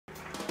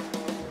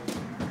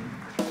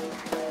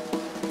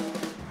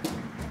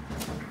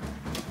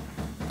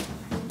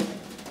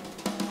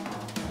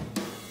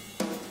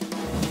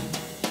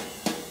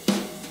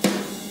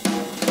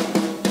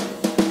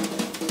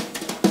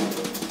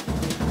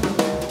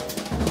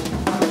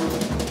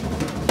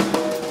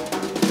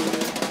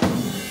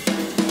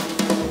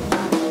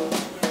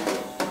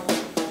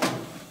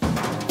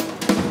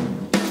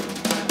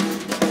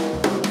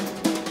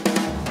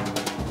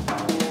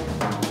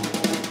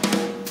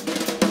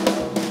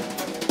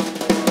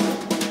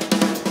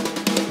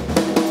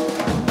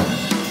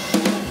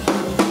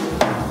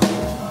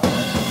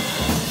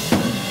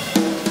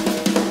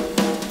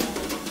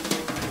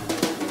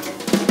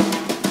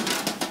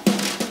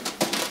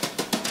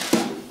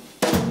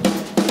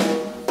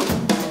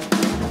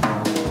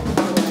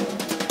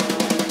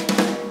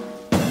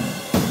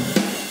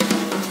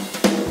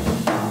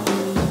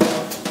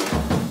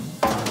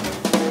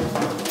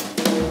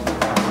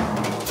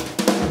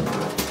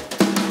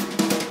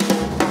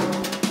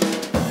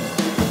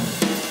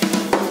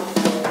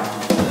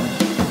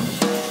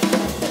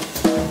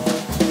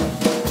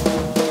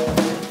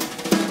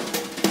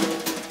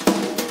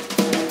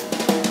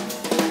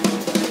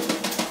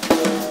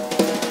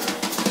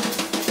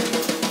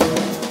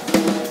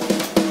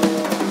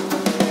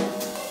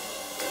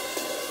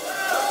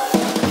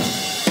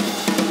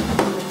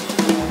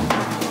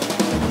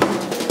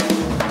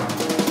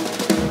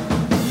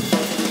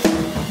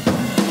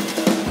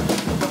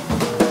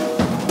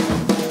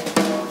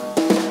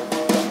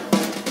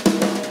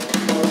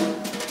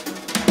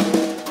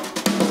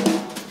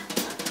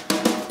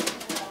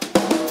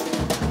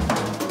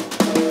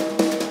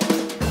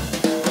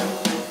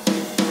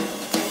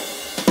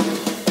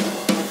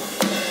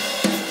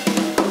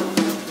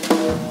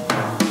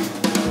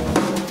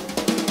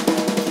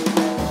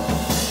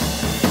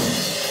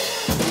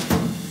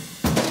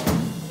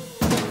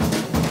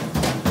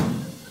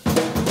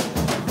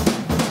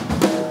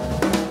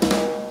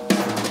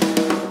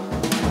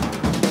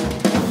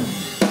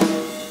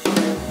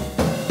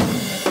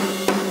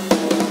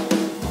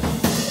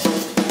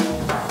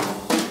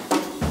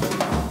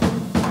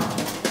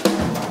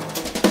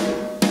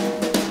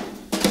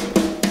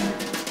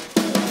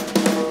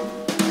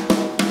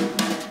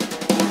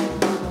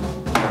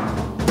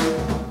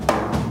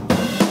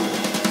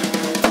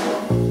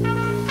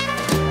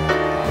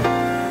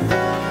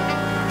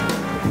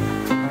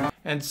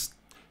And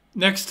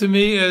next to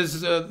me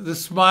is the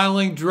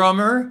smiling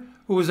drummer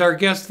who is our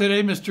guest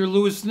today, Mr.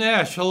 Lewis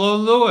Nash. Hello,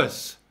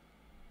 Lewis.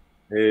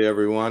 Hey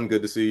everyone,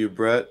 good to see you,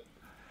 Brett.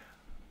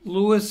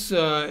 Lewis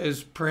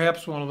is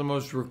perhaps one of the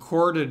most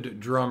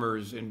recorded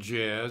drummers in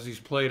jazz. He's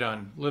played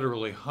on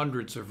literally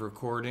hundreds of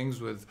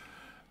recordings with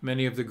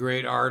many of the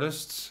great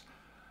artists.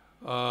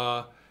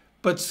 But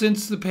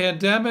since the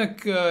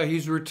pandemic,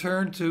 he's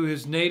returned to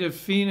his native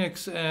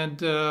Phoenix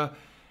and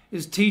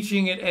is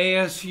teaching at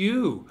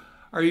ASU.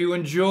 Are you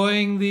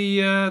enjoying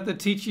the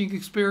teaching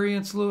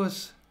experience,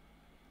 Lewis?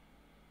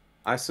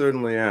 I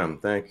certainly am.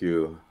 Thank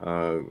you.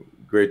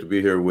 Great to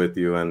be here with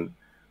you. And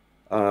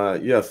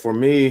yeah, for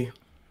me,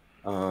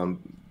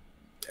 um,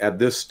 at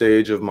this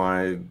stage of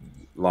my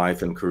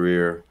life and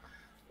career,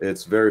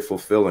 it's very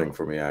fulfilling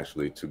for me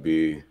actually to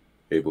be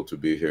able to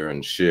be here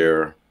and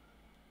share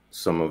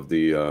some of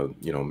the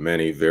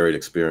many varied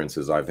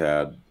experiences I've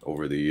had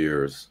over the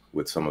years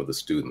with some of the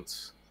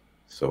students.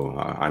 So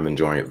I'm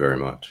enjoying it very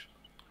much.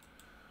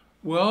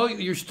 Well,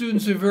 your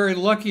students are very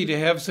lucky to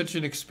have such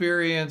an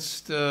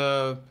experienced,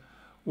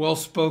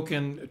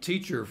 well-spoken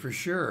teacher, for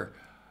sure.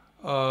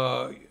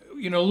 Uh,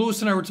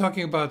 Lewis and I were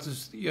talking about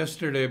this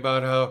yesterday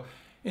about how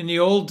in the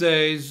old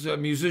days,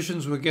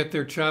 musicians would get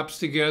their chops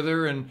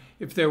together and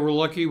if they were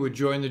lucky would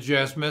join the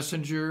Jazz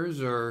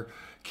Messengers or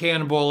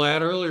Cannonball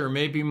Adderley or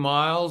maybe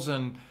Miles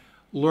and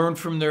learn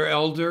from their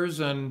elders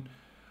and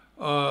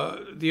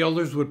the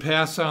elders would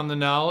pass on the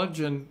knowledge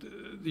and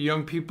the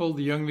young people,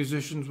 the young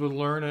musicians would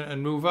learn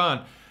and move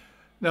on.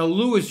 Now,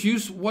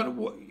 Lewis, what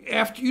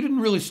after you didn't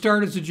really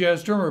start as a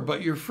jazz drummer,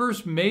 but your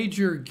first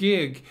major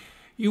gig,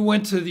 you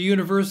went to the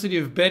University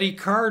of Betty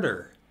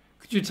Carter.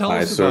 Could you tell I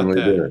us about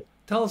certainly that? did.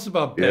 Tell us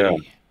about Yeah.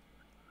 Betty.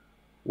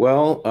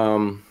 Well,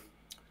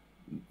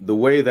 the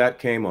way that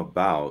came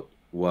about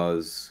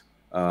was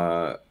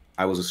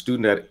I was a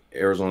student at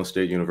Arizona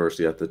State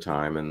University at the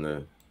time in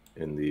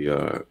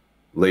the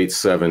late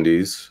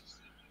 70s,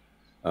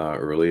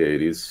 early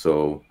 80s.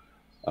 So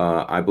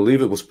I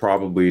believe it was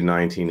probably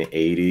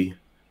 1980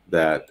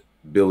 that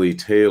Billy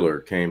Taylor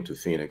came to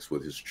Phoenix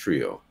with his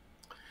trio.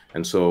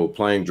 And so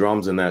playing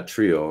drums in that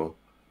trio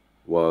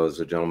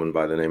was a gentleman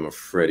by the name of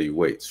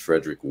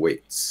Frederick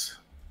Waits.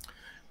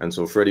 And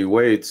so Freddie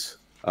Waits,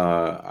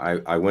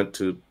 I went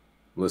to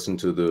listen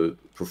to the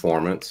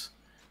performance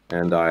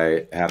and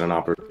I had an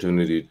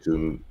opportunity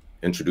to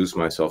introduce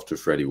myself to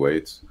Freddie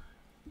Waits.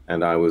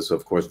 And I was,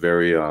 of course,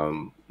 very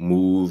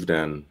moved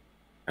and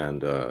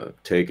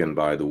taken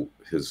by the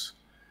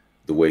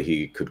way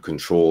he could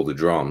control the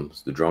drum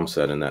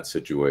set in that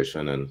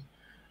situation, and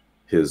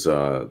his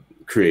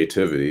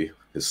creativity,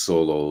 his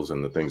solos,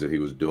 and the things that he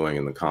was doing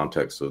in the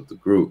context of the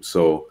group.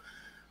 So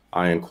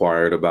I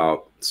inquired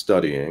about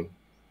studying,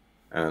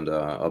 and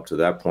up to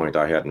that point,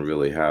 I hadn't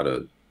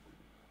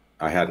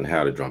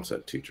had a drum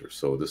set teacher.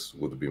 So this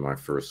would be my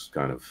first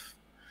kind of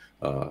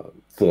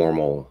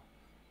formal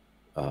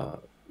uh,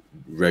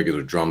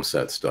 regular drum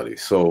set study.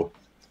 So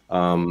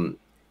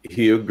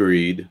he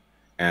agreed,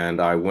 and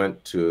I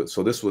went to,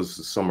 so this was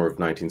the summer of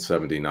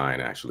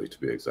 1979, actually, to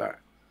be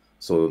exact.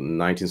 So in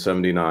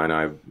 1979,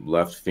 I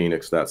left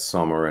Phoenix that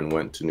summer and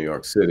went to New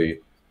York City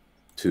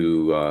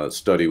to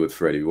study with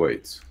Freddie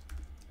Waits.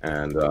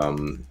 And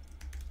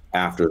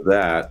after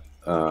that,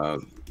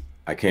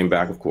 I came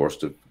back, of course,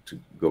 to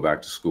go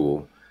back to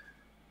school.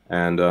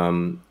 And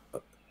in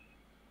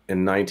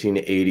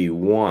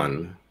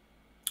 1981,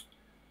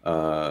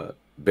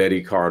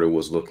 Betty Carter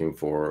was looking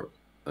for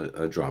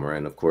a drummer,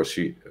 and of course,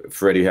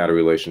 Freddie had a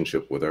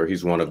relationship with her.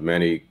 He's one of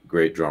many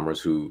great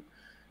drummers who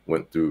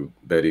went through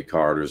Betty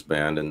Carter's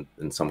band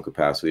in some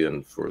capacity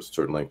and for a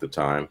certain length of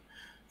time.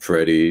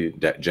 Freddie,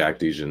 Jack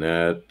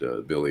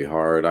DeJohnette, Billy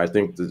Hart. I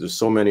think that there's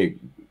so many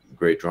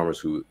great drummers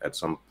who at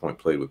some point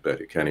played with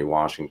Betty. Kenny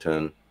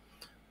Washington.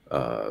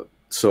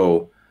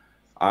 So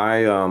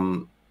I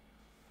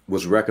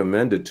was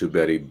recommended to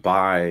Betty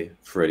by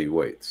Freddie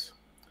Waits.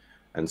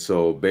 And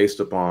so based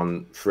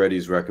upon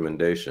Freddie's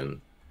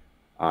recommendation,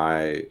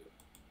 I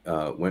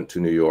went to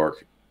New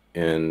York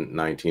in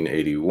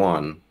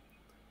 1981,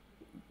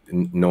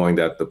 knowing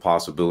that there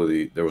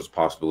was a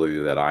possibility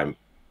that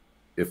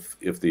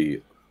if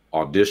the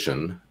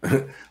audition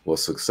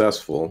was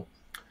successful,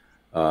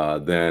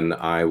 then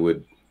I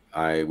would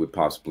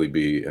possibly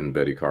be in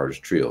Betty Carter's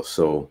trio.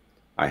 So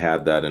I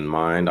had that in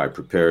mind. I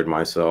prepared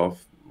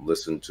myself,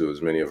 listened to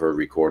as many of her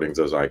recordings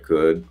as I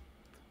could,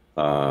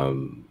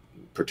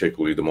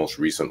 particularly the most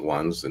recent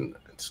ones, and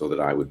so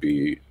that I would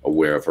be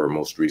aware of her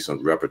most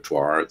recent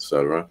repertoire,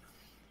 etc.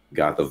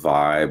 Got the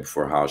vibe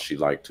for how she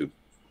liked to,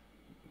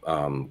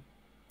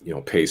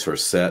 pace her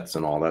sets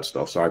and all that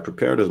stuff. So I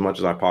prepared as much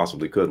as I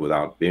possibly could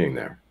without being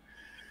there.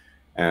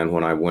 And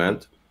when I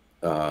went,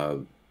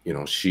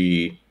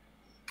 she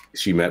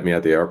met me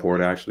at the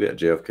airport, actually, at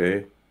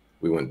JFK.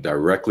 We went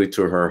directly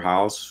to her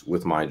house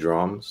with my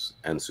drums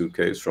and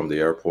suitcase from the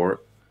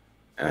airport.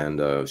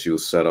 And she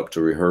was set up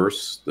to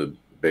rehearse. The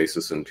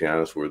bassist and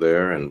pianist were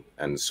there. And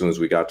as soon as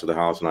we got to the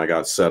house and I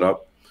got set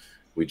up,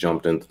 we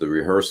jumped into the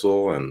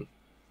rehearsal. And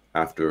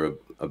after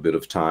a bit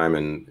of time,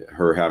 and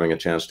her having a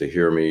chance to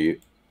hear me,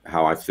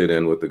 how I fit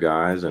in with the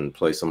guys and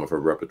play some of her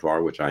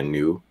repertoire, which I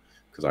knew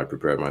because I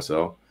prepared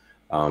myself.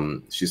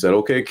 She said,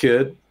 "Okay,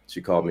 kid."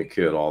 She called me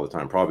kid all the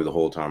time, probably the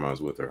whole time I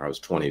was with her. I was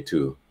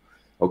 22.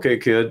 "Okay,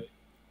 kid,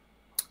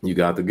 you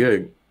got the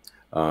gig.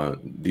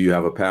 Do you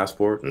have a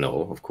passport?"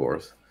 "No, of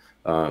course."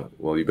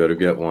 "Well, you better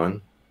get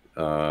one.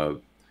 We're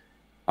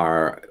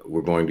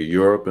going to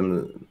Europe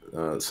in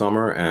the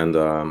summer, and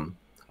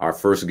our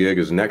first gig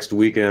is next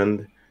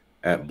weekend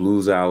at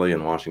Blues Alley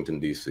in Washington,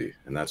 D.C."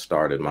 And that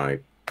started my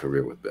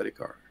career with Betty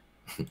Carter.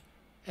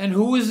 And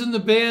who was in the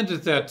band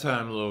at that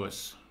time,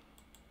 Lewis?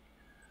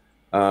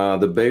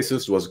 The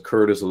bassist was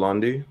Curtis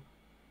Lundy,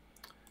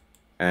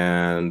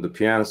 and the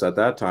pianist at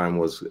that time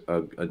was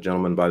a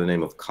gentleman by the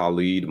name of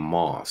Khalid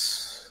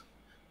Moss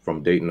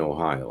from Dayton,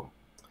 Ohio.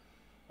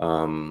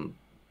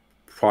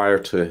 Prior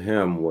to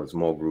him was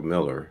Mulgrew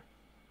Miller.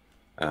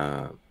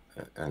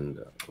 And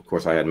of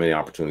course, I had many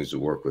opportunities to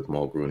work with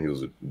Mulgrew, and he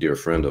was a dear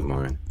friend of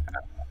mine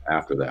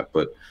after that.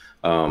 But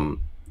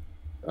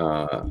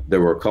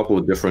there were a couple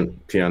of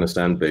different pianists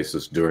and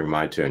bassists during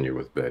my tenure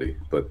with Betty.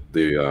 But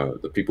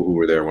the people who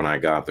were there when I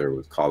got there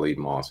was Khalid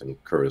Moss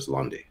and Curtis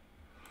Lundy.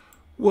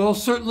 Well,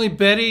 certainly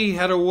Betty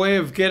had a way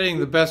of getting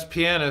the best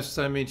pianists.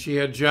 I mean, she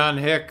had John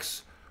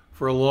Hicks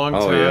for a long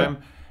time,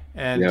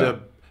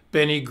 and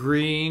Benny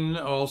Green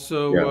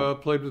also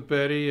played with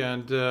Betty.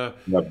 And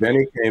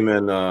Benny came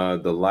in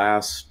the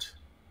last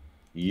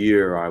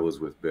year I was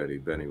with Betty.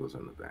 Benny was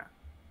in the band.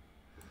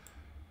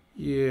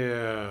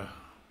 Yeah,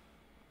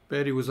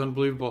 Betty was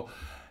unbelievable.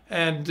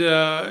 And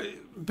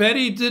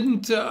Betty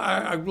didn't,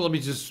 let me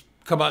just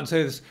come out and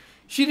say this.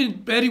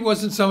 Betty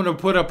wasn't someone who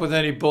put up with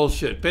any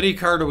bullshit. Betty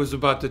Carter was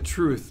about the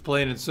truth,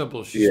 plain and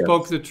simple. She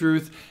spoke the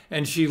truth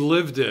and she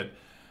lived it.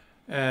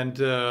 And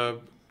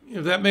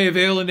that may have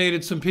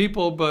alienated some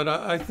people, but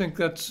I think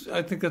that's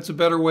a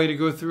better way to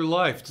go through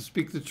life, to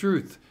speak the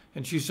truth.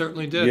 And she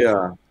certainly did.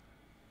 Yeah.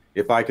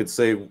 If I could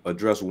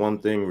address one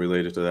thing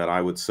related to that,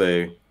 I would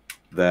say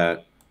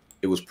that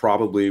it was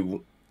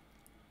probably,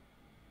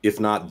 if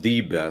not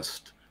the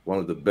best, one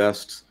of the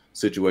best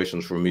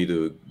situations for me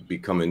to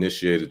become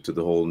initiated to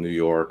the whole New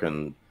York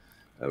and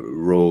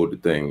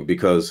road thing,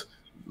 because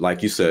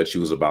like you said, she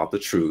was about the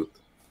truth.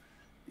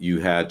 You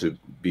had to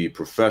be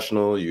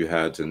professional. You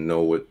had to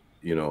know what,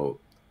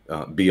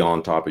 be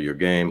on top of your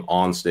game,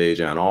 on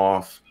stage and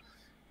off.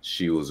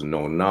 She was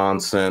no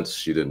nonsense.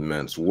 She didn't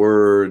mince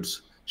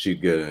words.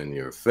 She'd get in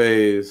your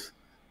face,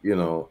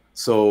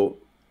 so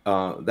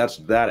that's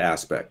that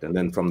aspect. And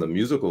then from the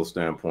musical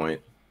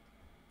standpoint,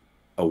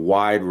 a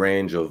wide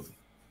range of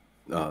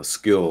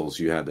skills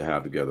you had to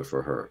have together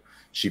for her.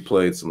 She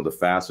played some of the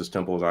fastest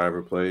tempos I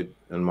ever played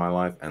in my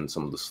life and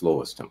some of the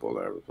slowest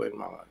tempos I ever played in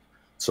my life.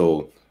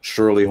 So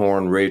Shirley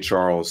Horn, Ray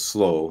Charles,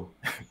 slow,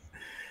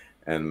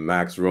 and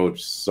Max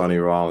Roach, Sonny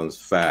Rollins,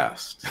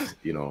 fast,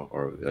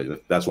 or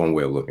that's one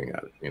way of looking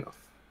at it,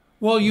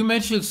 Well, you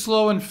mentioned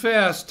slow and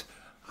fast.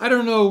 I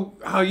don't know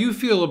how you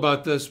feel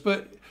about this,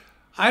 but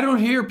I don't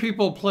hear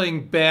people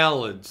playing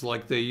ballads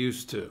like they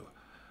used to.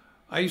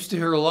 I used to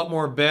hear a lot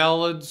more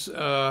ballads,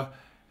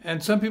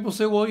 and some people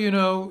say, well,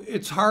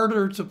 it's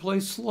harder to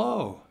play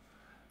slow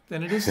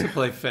than it is to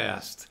play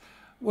fast.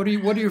 What are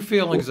your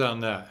feelings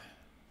on that?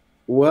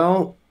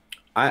 Well,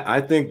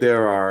 I think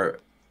there are,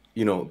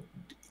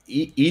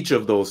 each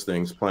of those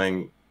things,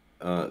 playing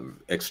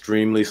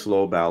extremely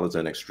slow ballads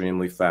and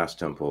extremely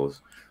fast tempos,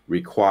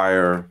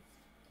 require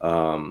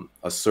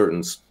a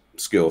certain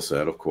skill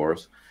set, of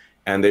course,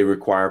 and they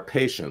require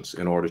patience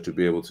in order to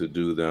be able to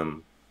do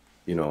them,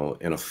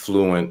 in a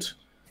fluent,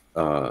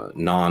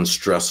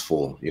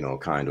 non-stressful,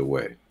 kind of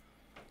way.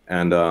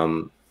 And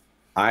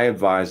I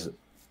advise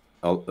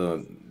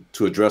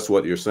to address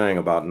what you're saying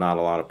about not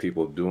a lot of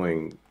people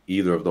doing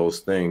either of those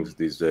things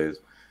these days.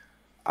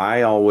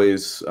 I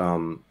always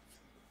try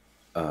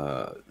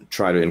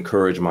to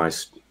encourage my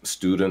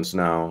students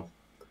now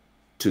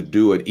to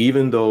do it,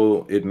 even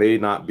though it may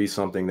not be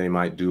something they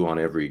might do on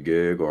every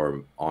gig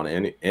or on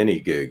any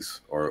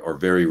gigs or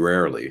very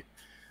rarely.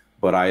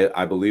 But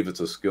I believe it's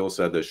a skill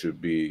set that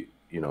should be,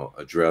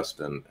 addressed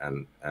and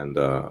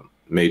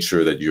made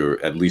sure that you're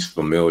at least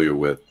familiar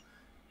with,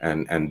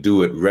 and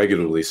do it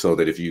regularly, so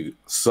that if you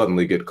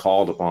suddenly get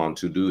called upon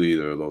to do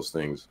either of those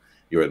things,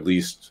 you're at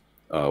least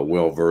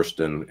well versed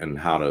in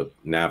how to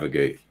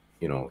navigate,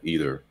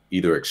 either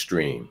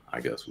extreme,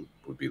 I guess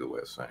would be the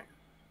way of saying it.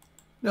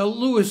 Now,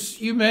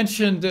 Lewis, you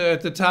mentioned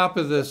at the top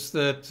of this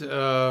that,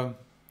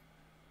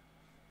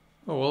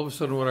 all of a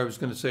sudden what I was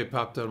going to say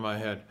popped out of my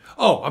head.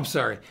 Oh, I'm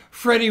sorry.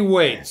 Freddie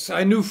Waits.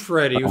 I knew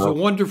Freddie. He was a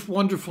wonderful,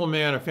 wonderful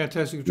man, a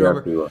fantastic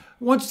drummer. Yeah,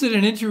 Once did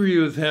an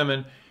interview with him,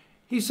 and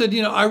he said,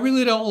 I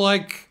really don't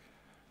like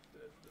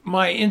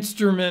my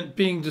instrument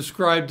being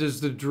described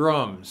as the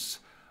drums.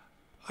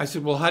 I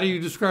said, well, how do you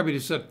describe it? He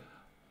said,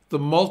 the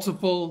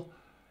multiple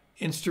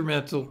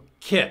instrumental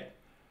kit.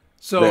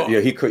 So yeah,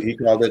 he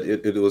called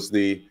it was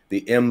the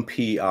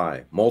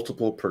MPI,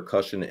 multiple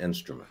percussion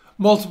instrument.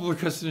 Multiple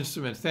percussion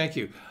instruments. Thank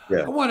you. Yeah,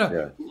 I want yeah.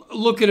 to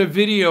look at a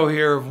video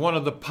here of one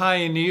of the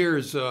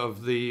pioneers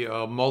of the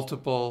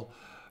multiple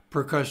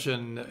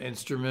percussion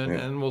instrument, Yeah.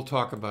 and we'll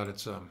talk about it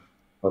some.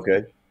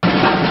 Okay.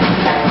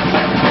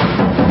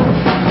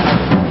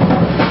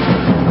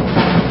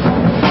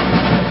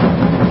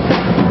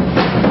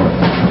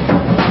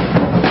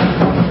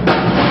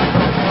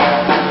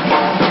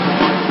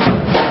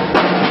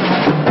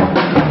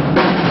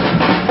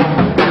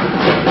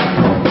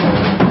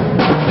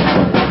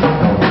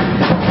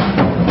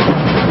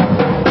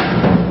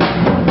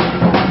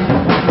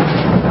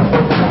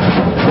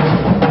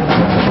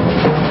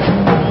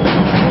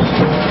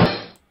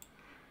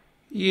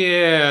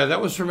 Yeah,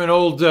 that was from an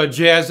old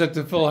Jazz at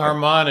the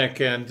Philharmonic,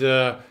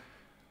 and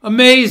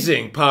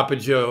amazing, Papa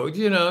Joe.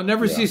 You know,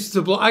 never ceases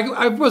to blow.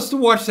 I must have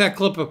watched that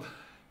clip of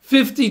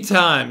 50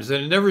 times,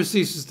 and it never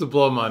ceases to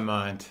blow my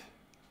mind.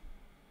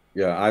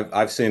 Yeah,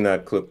 I've seen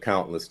that clip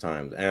countless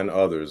times, and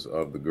others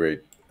of the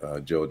great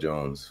Joe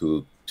Jones,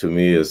 who to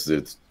me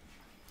it's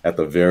at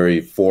the very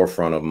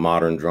forefront of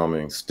modern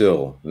drumming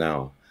still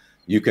now.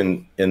 You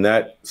can, in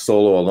that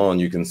solo alone,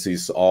 you can see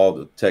all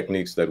the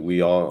techniques that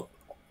we all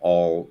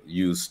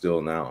use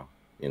still now,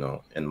 you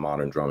know, in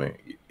modern drumming,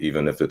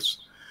 even if it's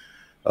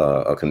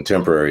a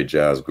contemporary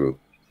jazz group.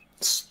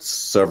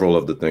 Several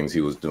of the things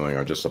he was doing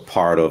are just a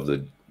part of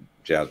the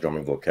jazz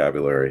drumming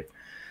vocabulary,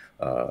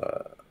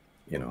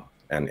 you know,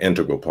 an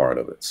integral part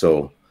of it.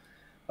 So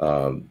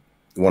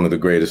one of the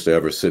greatest to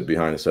ever sit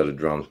behind a set of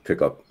drums,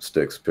 pick up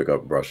sticks, pick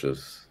up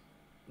brushes,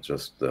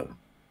 just, you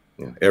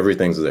know,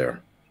 everything's there.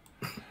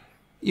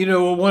 You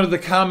know, one of the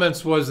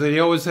comments was that he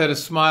always had a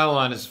smile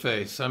on his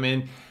face. I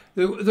mean,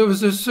 there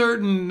was a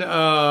certain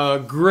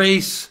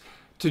grace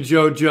to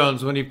Joe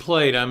Jones when he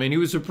played. I mean, he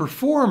was a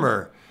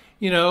performer,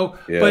 you know,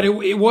 but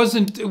it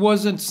wasn't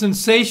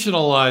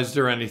sensationalized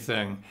or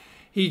anything.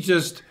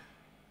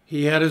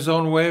 He had his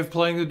own way of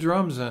playing the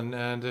drums,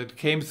 and it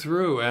came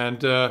through.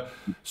 And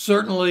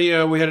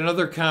certainly we had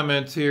another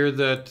comment here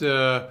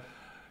that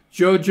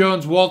Joe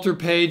Jones, Walter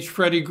Page,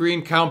 Freddie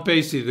Green, Count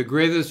Basie, the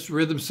greatest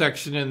rhythm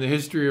section in the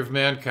history of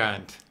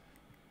mankind.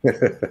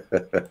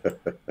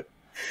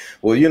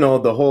 Well, you know,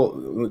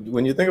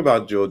 when you think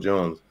about Joe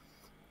Jones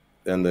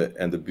and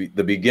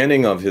the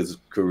beginning of his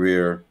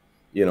career,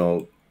 you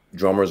know,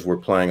 drummers were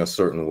playing a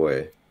certain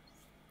way,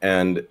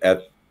 and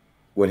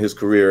when his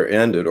career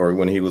ended, or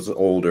when he was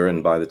older,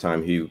 and by the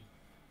time he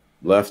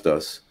left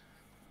us,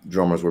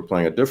 drummers were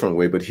playing a different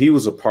way. But he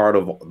was a part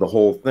of the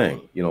whole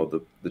thing, you know,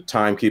 the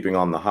timekeeping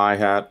on the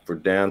hi-hat for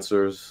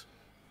dancers,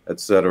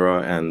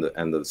 etc., and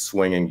the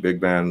swinging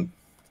big band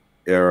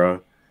era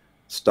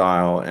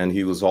style. And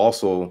he was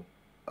also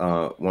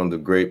one of the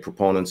great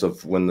proponents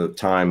of when the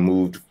time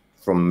moved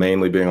from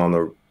mainly being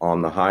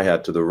on the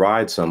hi-hat to the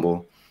ride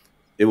cymbal.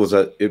 It was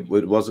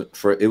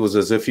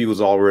as if he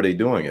was already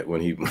doing it when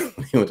he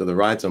went to the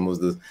ride cymbal. It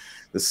was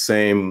the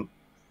same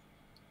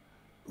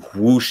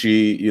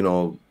whooshy, you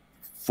know,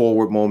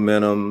 forward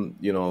momentum,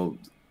 you know,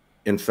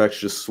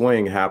 infectious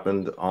swing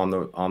happened on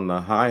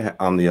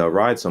the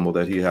ride cymbal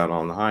that he had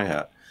on the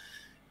hi-hat.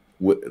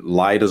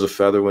 Light as a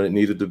feather when it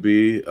needed to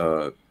be.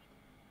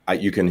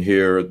 You can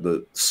hear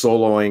the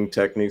soloing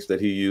techniques that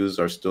he used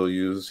are still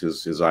used.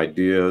 His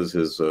ideas,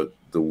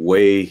 the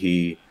way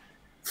he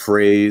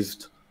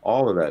phrased,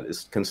 all of that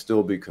can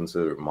still be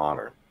considered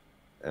modern.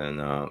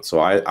 And so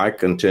I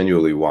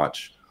continually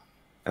watch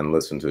and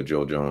listen to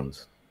Joe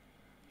Jones.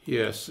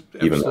 Yes,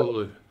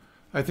 absolutely.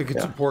 I think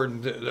it's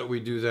important that we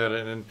do that.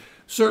 And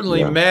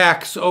certainly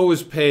Max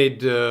always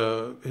paid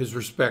his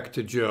respect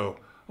to Joe,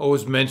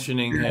 always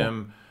mentioning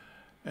him.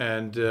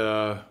 And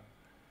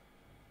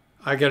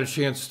I got a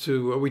chance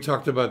to, we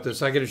talked about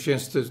this, I got a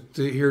chance to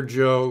hear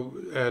Joe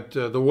at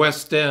the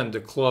West End,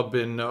 a club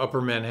in Upper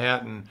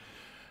Manhattan,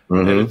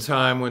 at a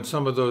time when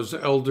some of those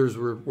elders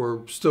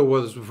were still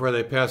with us before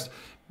they passed.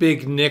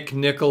 Big Nick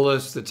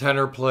Nicholas, the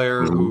tenor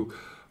player who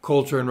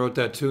Coltrane wrote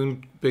that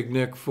tune, Big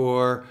Nick,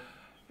 for,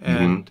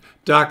 and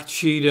Doc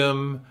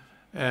Cheatham,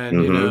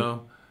 and, you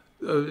know,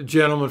 a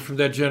gentleman from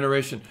that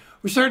generation.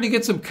 We're starting to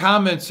get some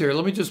comments here.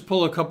 Let me just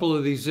pull a couple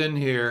of these in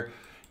here.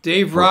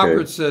 Dave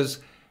Roberts says,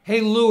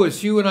 "Hey,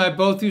 Lewis, you and I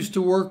both used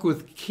to work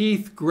with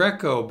Keith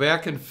Greco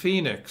back in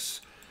Phoenix."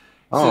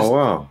 Oh,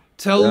 wow.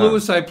 Tell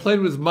Lewis I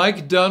played with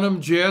Mike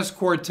Dunham Jazz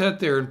Quartet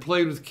there and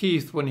played with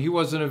Keith when he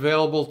wasn't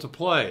available to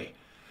play.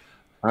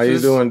 How you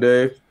doing,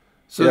 Dave?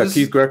 So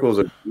Keith Greco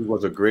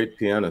was a great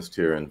pianist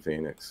here in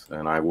Phoenix,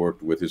 and I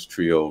worked with his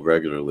trio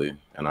regularly,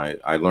 and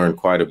I learned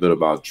quite a bit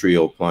about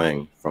trio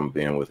playing from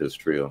being with his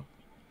trio.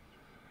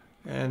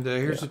 And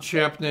here's a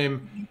chap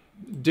named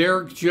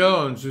Derek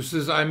Jones who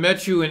says, "I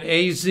met you in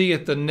AZ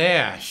at the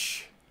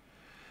Nash."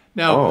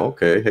 Now,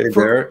 okay. Hey,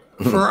 Derek.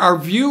 For our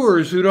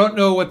viewers who don't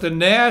know what the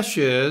Nash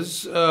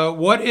is,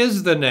 what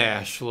is the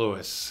Nash,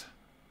 Lewis?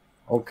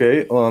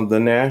 Okay, the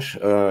Nash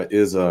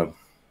is a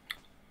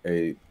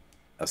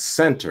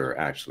center,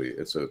 actually.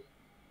 It's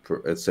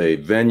a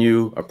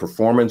venue, a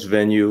performance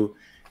venue,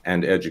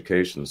 and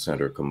education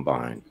center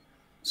combined.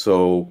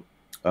 So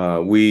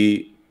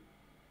we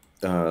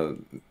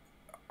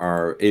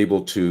are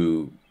able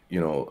to,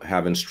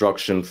 have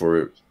instruction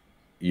for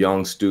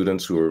young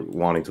students who are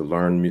wanting to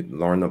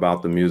learn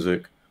about the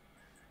music.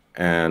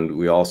 And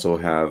we also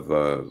have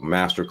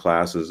master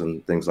classes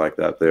and things like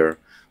that there.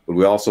 But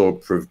we also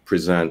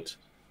present,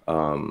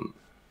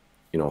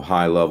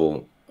 high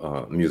level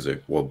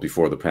music. Well,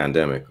 before the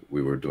pandemic,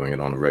 we were doing it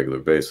on a regular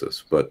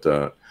basis. But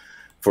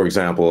for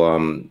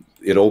example,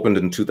 it opened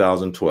in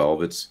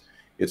 2012.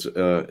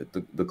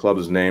 The club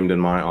is named in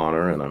my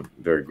honor, and I'm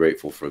very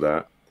grateful for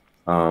that.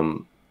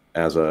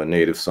 As a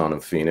native son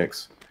of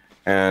Phoenix,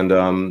 and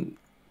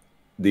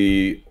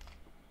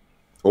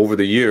over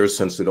the years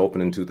since it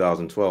opened in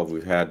 2012,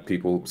 we've had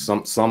people,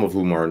 some of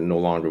whom are no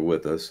longer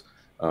with us,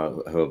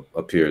 have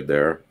appeared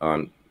there.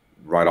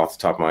 Right off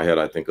the top of my head,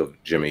 I think of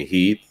Jimmy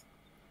Heath,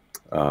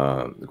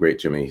 the great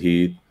Jimmy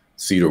Heath,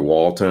 Cedar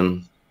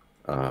Walton.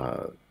 As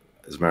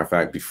a matter of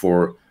fact,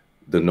 before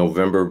the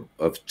November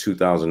of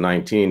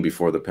 2019,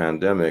 before the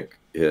pandemic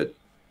hit,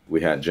 we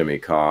had Jimmy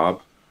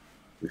Cobb.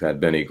 We've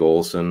had Benny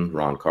Golson,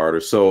 Ron Carter.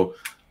 So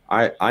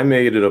I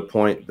made it a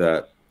point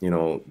that,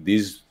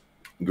 these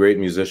great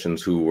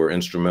musicians who were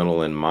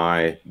instrumental in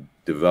my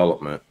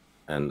development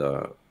and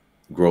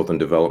growth and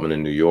development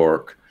in New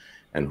York,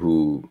 and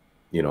who,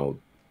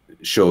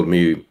 showed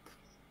me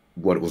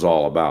what it was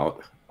all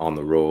about on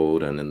the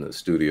road and in the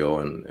studio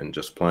and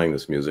just playing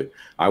this music.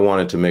 I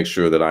wanted to make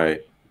sure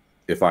that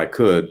if I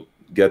could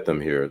get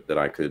them here, that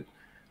I could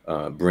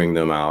bring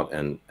them out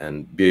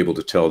and be able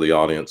to tell the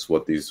audience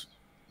what these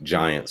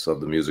giants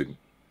of the music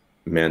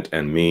meant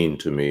and mean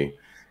to me,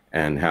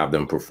 and have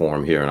them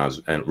perform here.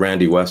 And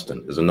Randy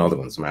Weston is another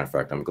one. As a matter of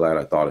fact, I'm glad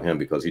I thought of him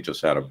because he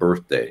just had a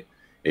birthday,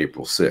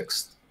 April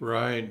 6th.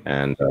 Right.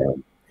 And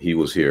he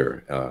was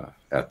here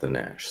at the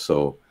Nash.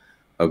 So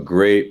a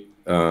great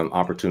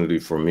opportunity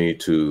for me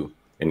to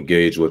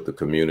engage with the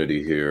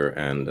community here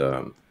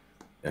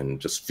and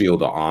just feel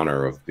the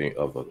honor of being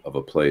of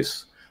a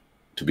place,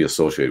 to be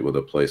associated with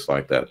a place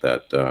like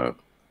that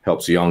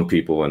helps young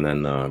people and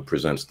then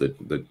presents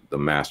the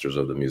masters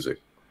of the music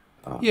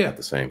at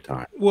the same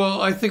time.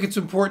 Well, I think it's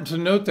important to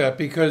note that,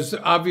 because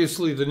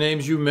obviously the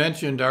names you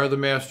mentioned are the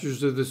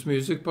masters of this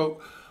music, but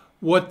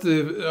what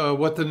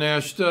the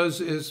Nash does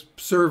is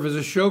serve as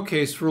a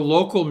showcase for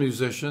local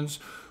musicians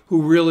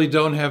who really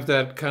don't have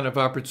that kind of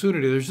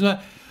opportunity. There's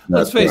not.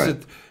 Let's face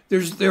it.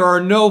 There are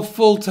no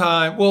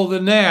full-time. Well, the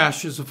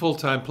Nash is a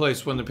full-time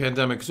place when the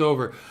pandemic's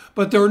over,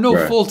 but there are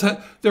no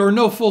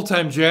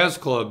full-time jazz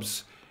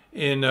clubs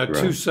in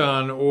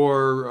Tucson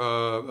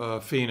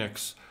or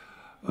Phoenix.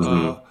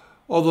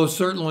 Although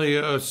certainly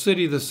a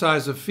city the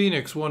size of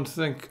Phoenix, one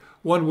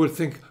would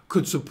think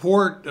could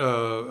support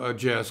a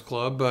jazz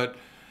club. But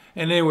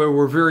anyway,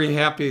 we're very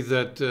happy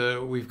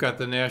that we've got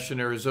the Nash in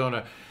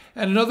Arizona.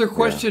 And another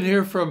question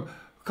here a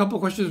couple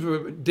of questions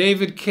from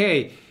David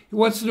K. He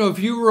wants to know if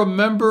you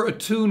remember a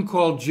tune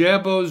called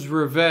Jabo's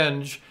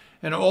Revenge,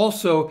 and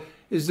also,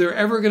 is there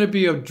ever going to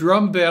be a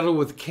drum battle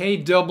with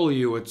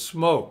KW at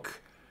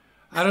Smoke?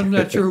 I'm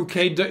not sure who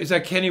is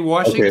that. Kenny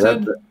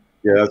Washington?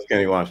 Okay, that's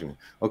Kenny Washington.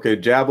 Okay,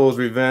 Jabo's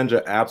Revenge,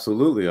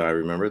 absolutely, I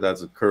remember.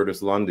 That's a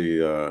Curtis Lundy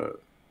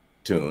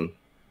tune,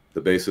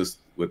 the bassist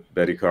with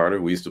Betty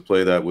Carter. We used to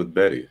play that with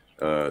Betty.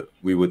 The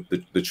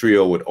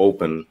trio would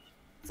open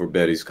for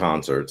Betty's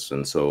concerts,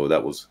 and so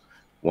that was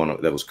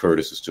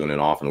Curtis's tune, and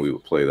often we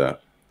would play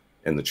that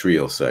in the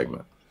trio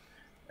segment.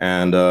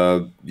 And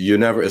you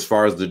never, as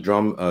far as the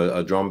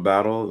drum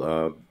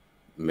battle,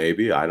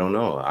 maybe, I don't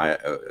know.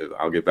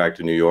 I'll get back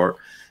to New York.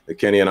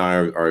 Kenny and I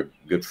are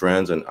good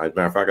friends, and as a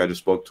matter of fact, I just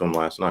spoke to him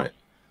last night.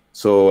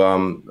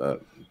 So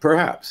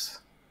perhaps.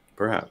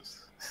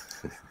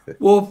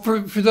 Well, for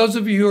those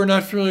of you who are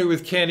not familiar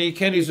with Kenny,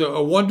 Kenny's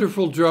a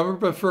wonderful drummer,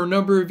 but for a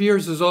number of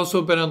years has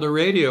also been on the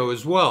radio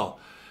as well.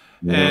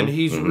 And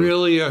he's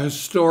really a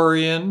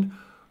historian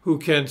who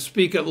can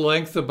speak at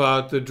length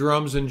about the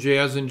drums and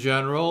jazz in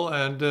general.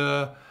 And,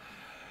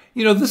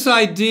 this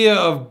idea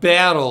of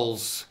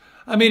battles,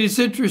 I mean, it's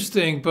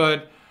interesting,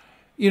 but,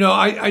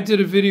 I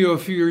did a video a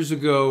few years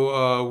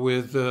ago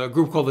with a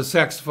group called the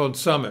Saxophone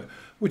Summit,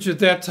 which at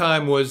that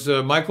time was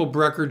Michael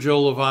Brecker,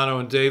 Joe Lovano,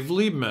 and Dave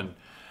Liebman.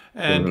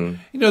 And,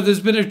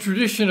 there's been a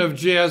tradition of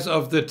jazz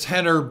of the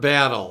tenor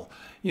battle.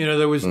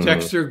 There was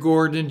Dexter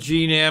Gordon,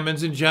 Gene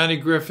Ammons, and Johnny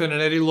Griffin,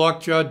 and Eddie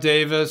Lockjaw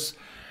Davis.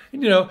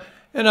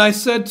 And I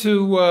said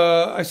to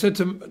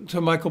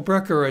Michael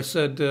Brecker, I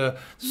said,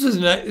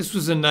 this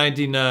was in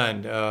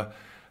 '99,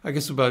 I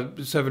guess about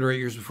 7 or 8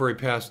 years before he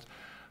passed.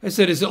 I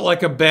said, is it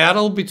like a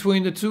battle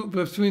between the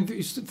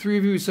three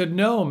of you? He said,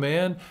 no,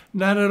 man,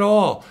 not at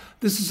all.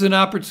 This is an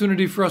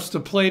opportunity for us to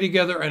play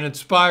together and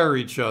inspire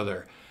each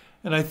other.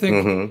 And I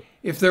think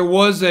if there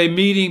was a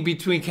meeting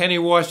between Kenny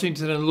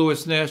Washington and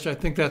Lewis Nash, I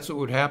think that's what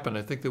would happen.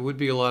 I think there would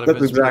be a lot of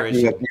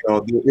inspiration. Exactly,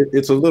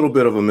 it's a little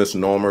bit of a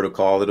misnomer to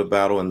call it a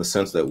battle in the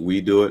sense that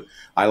we do it.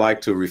 I like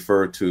to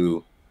refer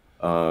to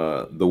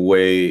the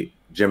way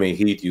Jimmy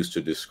Heath used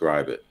to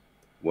describe it.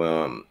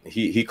 Well,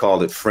 he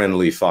called it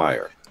friendly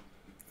fire.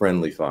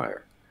 Friendly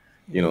fire.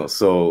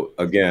 So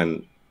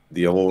again,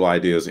 the whole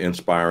idea is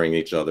inspiring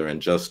each other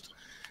and just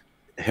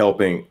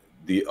helping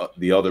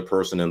the other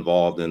person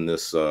involved in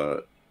this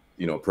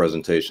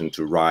presentation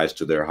to rise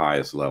to their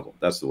highest level.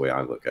 That's the way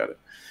I look at it.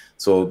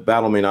 So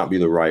battle may not be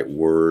the right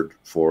word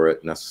for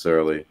it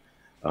necessarily,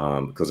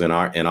 because in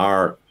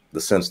the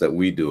sense that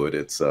we do it,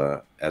 it's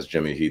as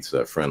Jimmy Heath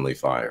said, friendly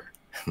fire.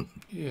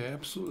 Yeah,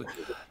 absolutely.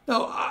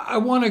 Now, I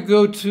want to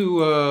go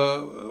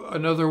to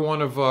another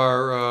one of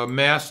our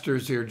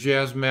masters here,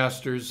 jazz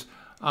masters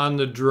on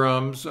the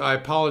drums. I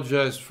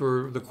apologize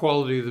for the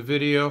quality of the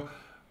video,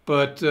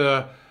 but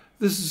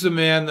this is a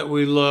man that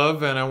we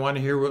love, and I want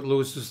to hear what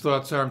Lewis's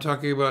thoughts are. I'm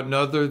talking about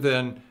none other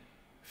than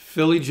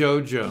Philly Joe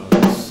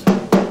Jones.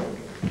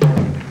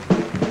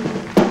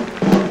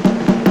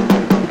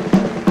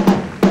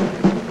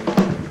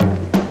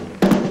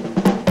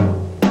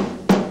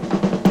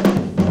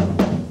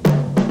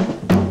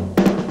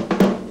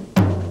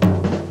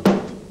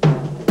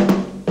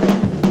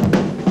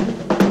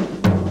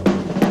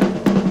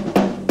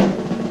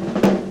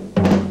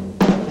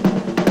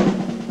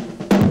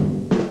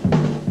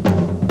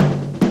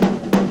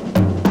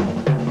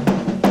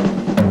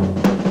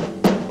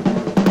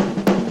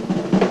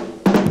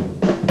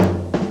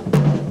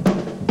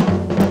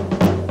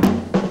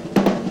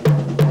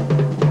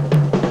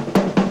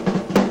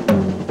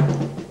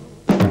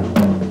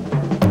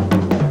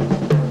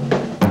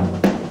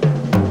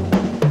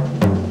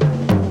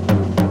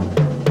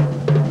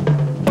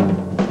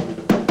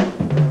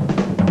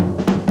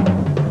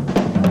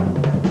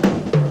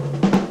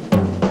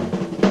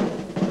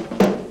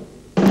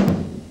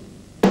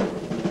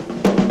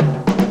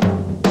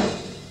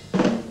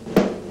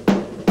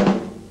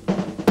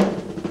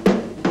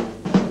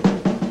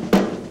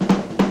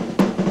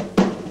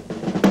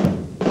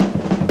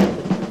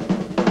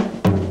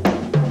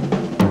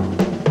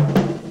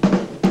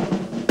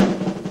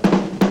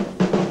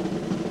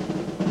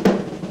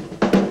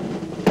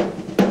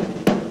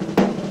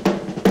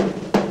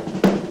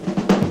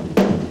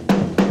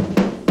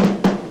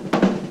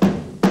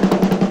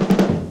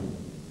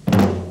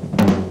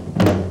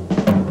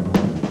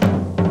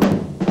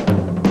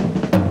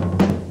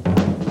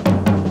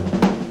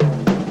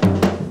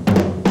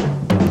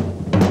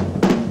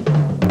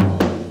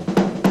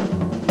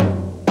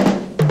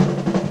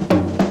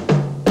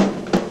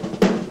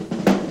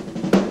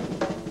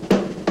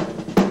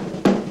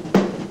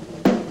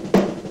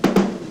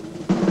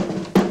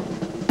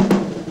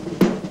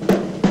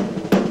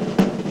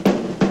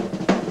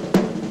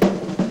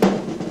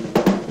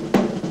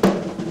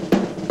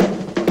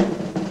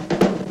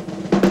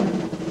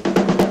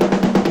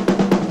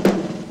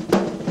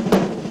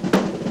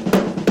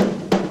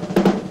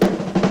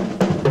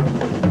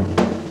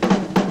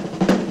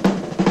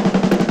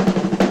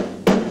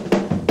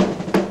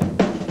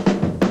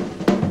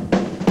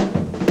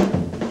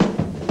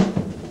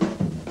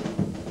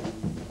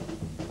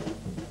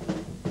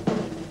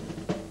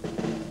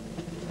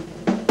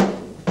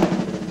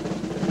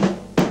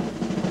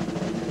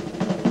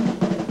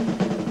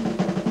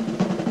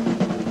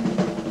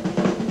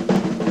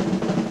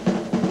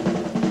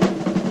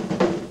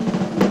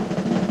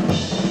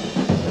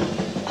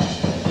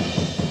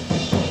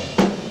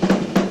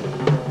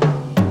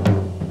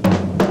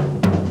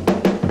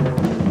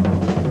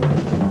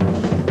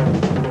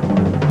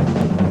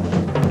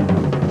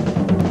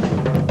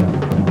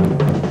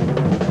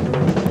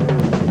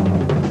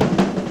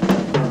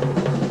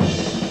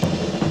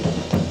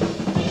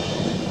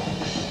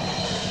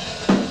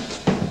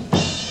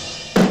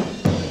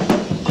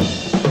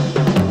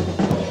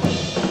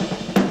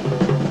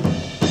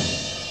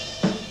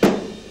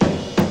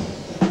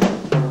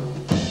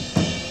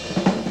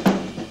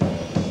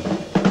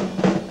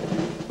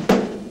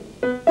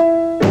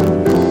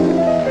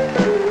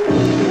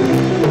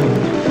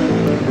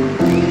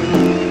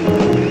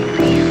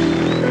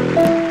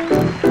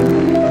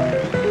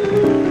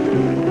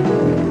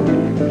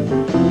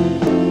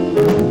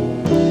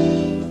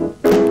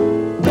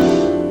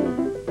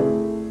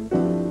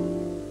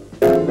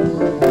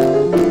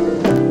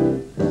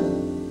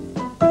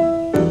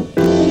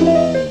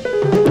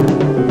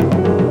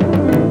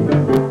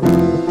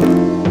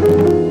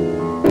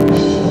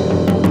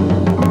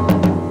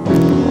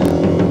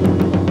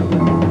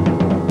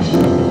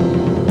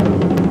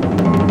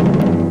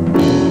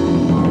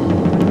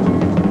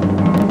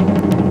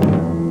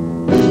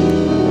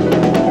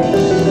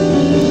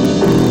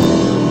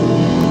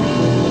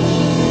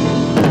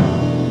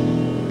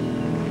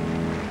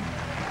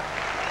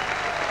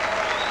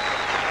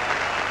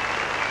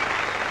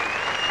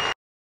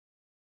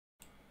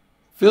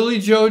 Philly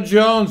Joe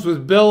Jones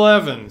with Bill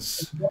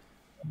Evans.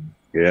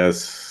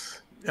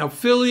 Yes. Now,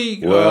 Philly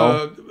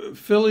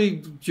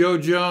Joe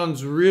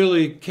Jones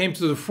really came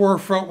to the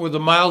forefront with the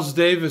Miles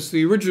Davis,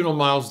 the original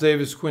Miles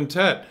Davis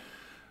quintet,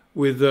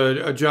 with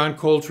John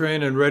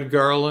Coltrane and Red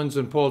Garland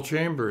and Paul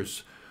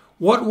Chambers.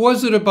 What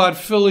was it about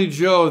Philly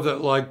Joe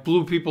that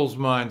blew people's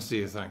minds, do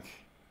you think?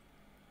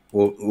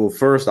 Well,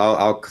 first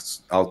I'll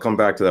come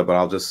back to that, but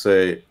I'll just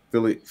say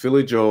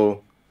Philly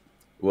Joe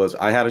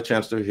I had a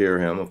chance to hear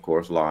him, of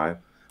course, live,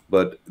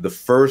 but the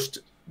first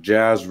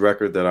jazz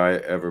record that I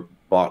ever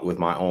bought with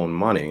my own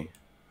money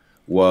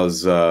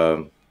was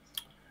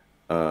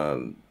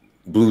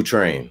Blue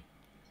Train,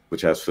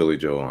 which has Philly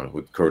Joe on it,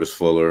 with Curtis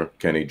Fuller,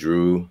 Kenny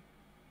Drew,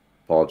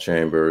 Paul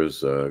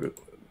Chambers,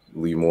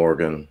 Lee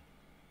Morgan.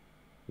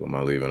 Who am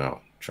I leaving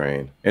out?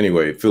 Train.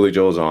 Anyway, Philly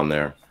Joe's on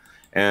there.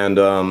 And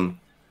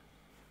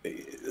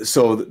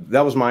so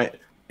that was my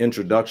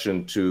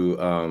introduction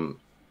to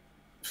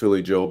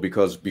Philly Joe,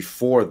 because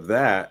before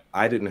that,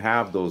 I didn't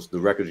have the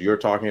records you're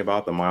talking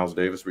about, the Miles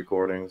Davis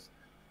recordings,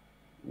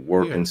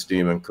 Working,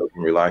 Steaming,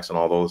 Cooking, Relax, and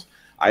all those.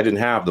 I didn't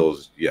have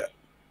those yet.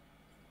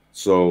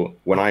 So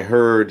when I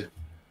heard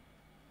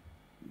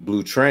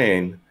Blue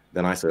Train,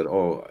 then I said,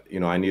 oh,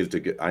 I need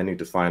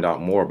to find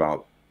out more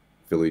about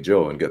Philly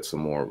Joe and get some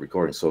more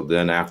recordings. So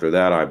then after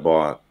that, I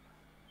bought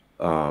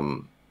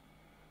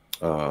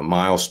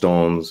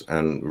Milestones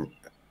and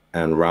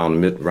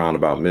round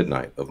about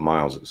midnight of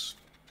Miles's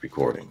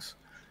recordings.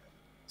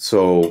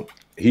 So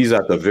he's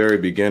at the very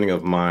beginning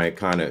of my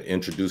kind of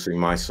introducing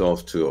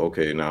myself to,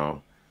 okay,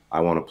 now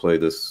I want to play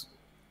this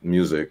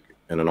music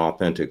in an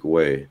authentic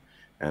way,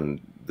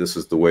 and this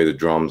is the way the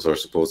drums are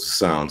supposed to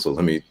sound. So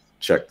let me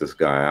check this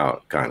guy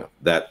out, kind of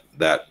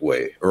that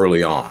way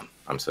early on,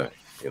 I'm saying,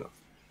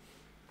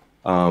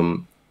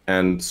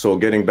 and so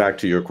getting back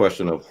to your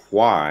question of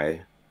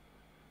why,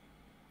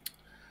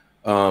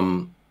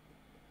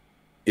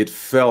 it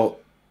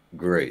felt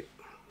great.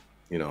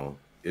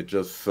 It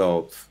just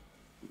felt,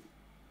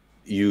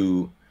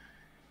 you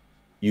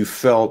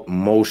felt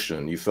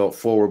motion, you felt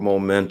forward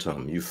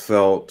momentum, you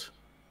felt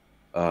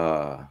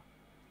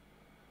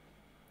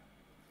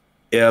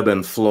ebb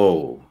and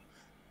flow,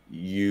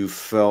 you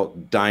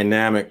felt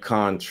dynamic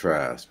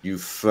contrast, you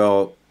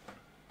felt,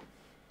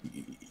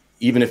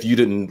 even if you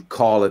didn't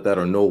call it that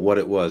or know what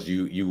it was,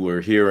 you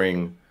were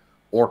hearing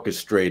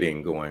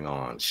orchestrating going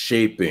on,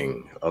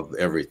 shaping of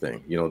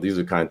everything. These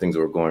are the kind of things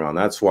that were going on.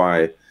 That's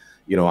why,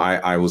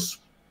 I was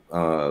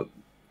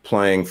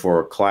playing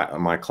for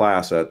my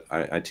class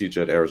I teach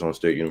at Arizona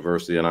State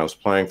University, and I was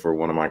playing for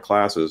one of my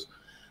classes,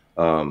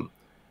 of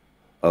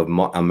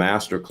a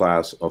master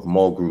class of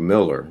Mulgrew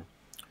Miller,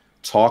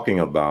 talking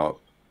about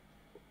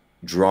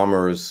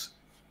drummers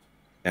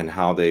and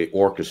how they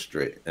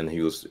orchestrate. And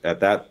he was, at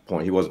that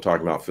point, he wasn't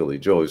talking about Philly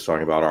Joe, he was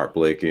talking about Art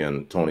Blakey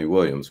and Tony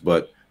Williams,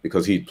 but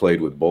because he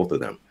played with both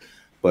of them.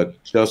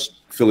 But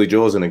just Philly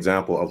Joe is an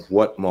example of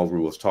what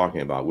Mulgrew was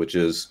talking about, which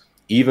is,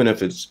 even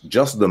if it's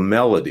just the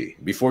melody,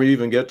 before you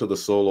even get to the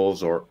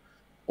solos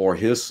or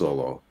his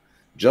solo,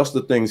 just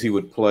the things he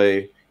would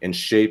play in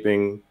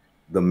shaping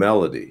the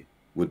melody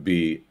would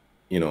be,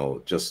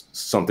 just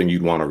something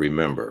you'd want to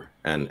remember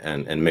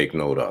and make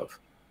note of.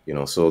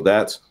 So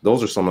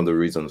those are some of the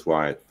reasons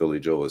why Philly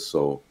Joe is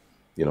so,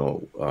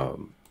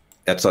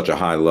 at such a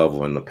high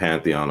level in the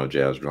pantheon of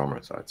jazz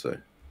drummers, I'd say.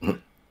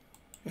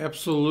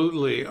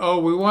 Absolutely. Oh,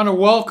 we want to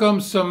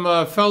welcome some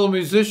fellow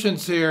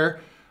musicians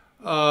here.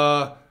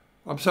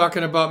 I'm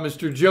talking about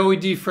Mr. Joey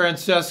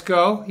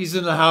DeFrancesco. He's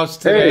in the house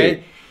today.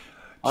 Hey.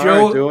 All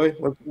right, Joey.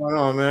 What's going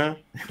on, man?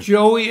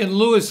 Joey and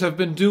Lewis have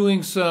been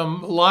doing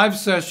some live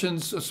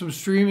sessions, some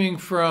streaming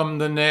from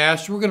the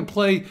Nash. We're going to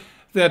play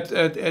that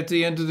at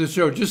the end of the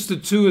show, just the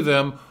two of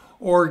them,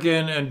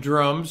 organ and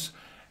drums.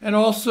 And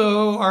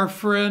also our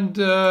friend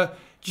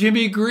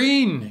Jimmy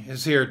Green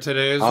is here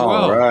today as well.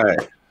 All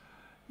right.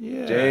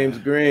 Yeah. James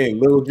Green,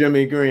 little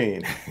Jimmy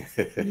Green.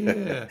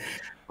 Yeah.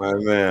 My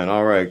man.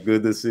 All right.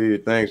 Good to see you.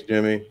 Thanks,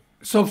 Jimmy.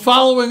 So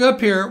following up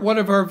here, one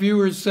of our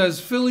viewers says,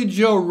 Philly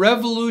Joe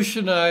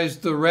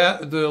revolutionized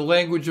the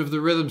language of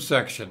the rhythm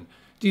section.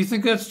 Do you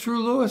think that's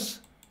true, Lewis?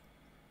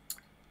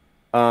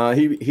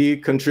 He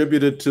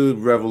contributed to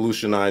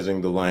revolutionizing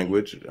the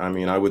language. I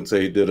mean, I wouldn't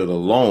say he did it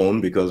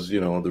alone, because,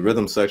 the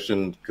rhythm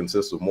section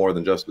consists of more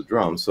than just the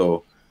drums.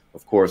 So,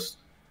 of course,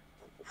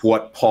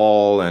 what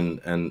Paul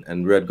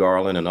and Red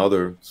Garland and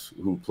others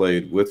who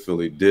played with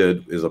Philly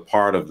did is a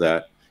part of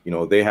that.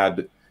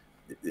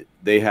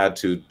 They had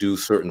to do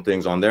certain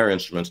things on their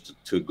instruments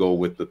to go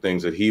with the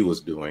things that he was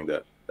doing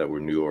that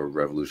were new or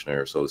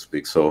revolutionary, so to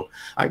speak. So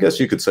I guess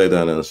you could say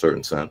that in a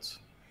certain sense.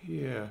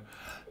 Yeah.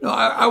 No,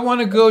 I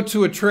want to go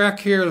to a track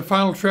here, the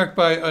final track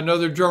by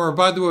another drummer.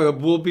 By the way,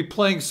 we'll be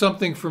playing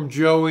something from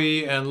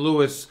Joey and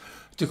Lewis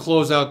to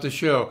close out the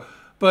show.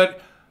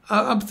 But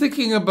I'm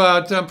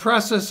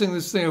processing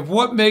this thing of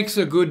what makes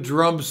a good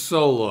drum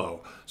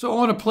solo. So I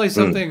want to play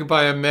something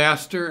by a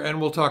master,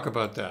 and we'll talk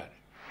about that.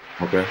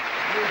 Okay.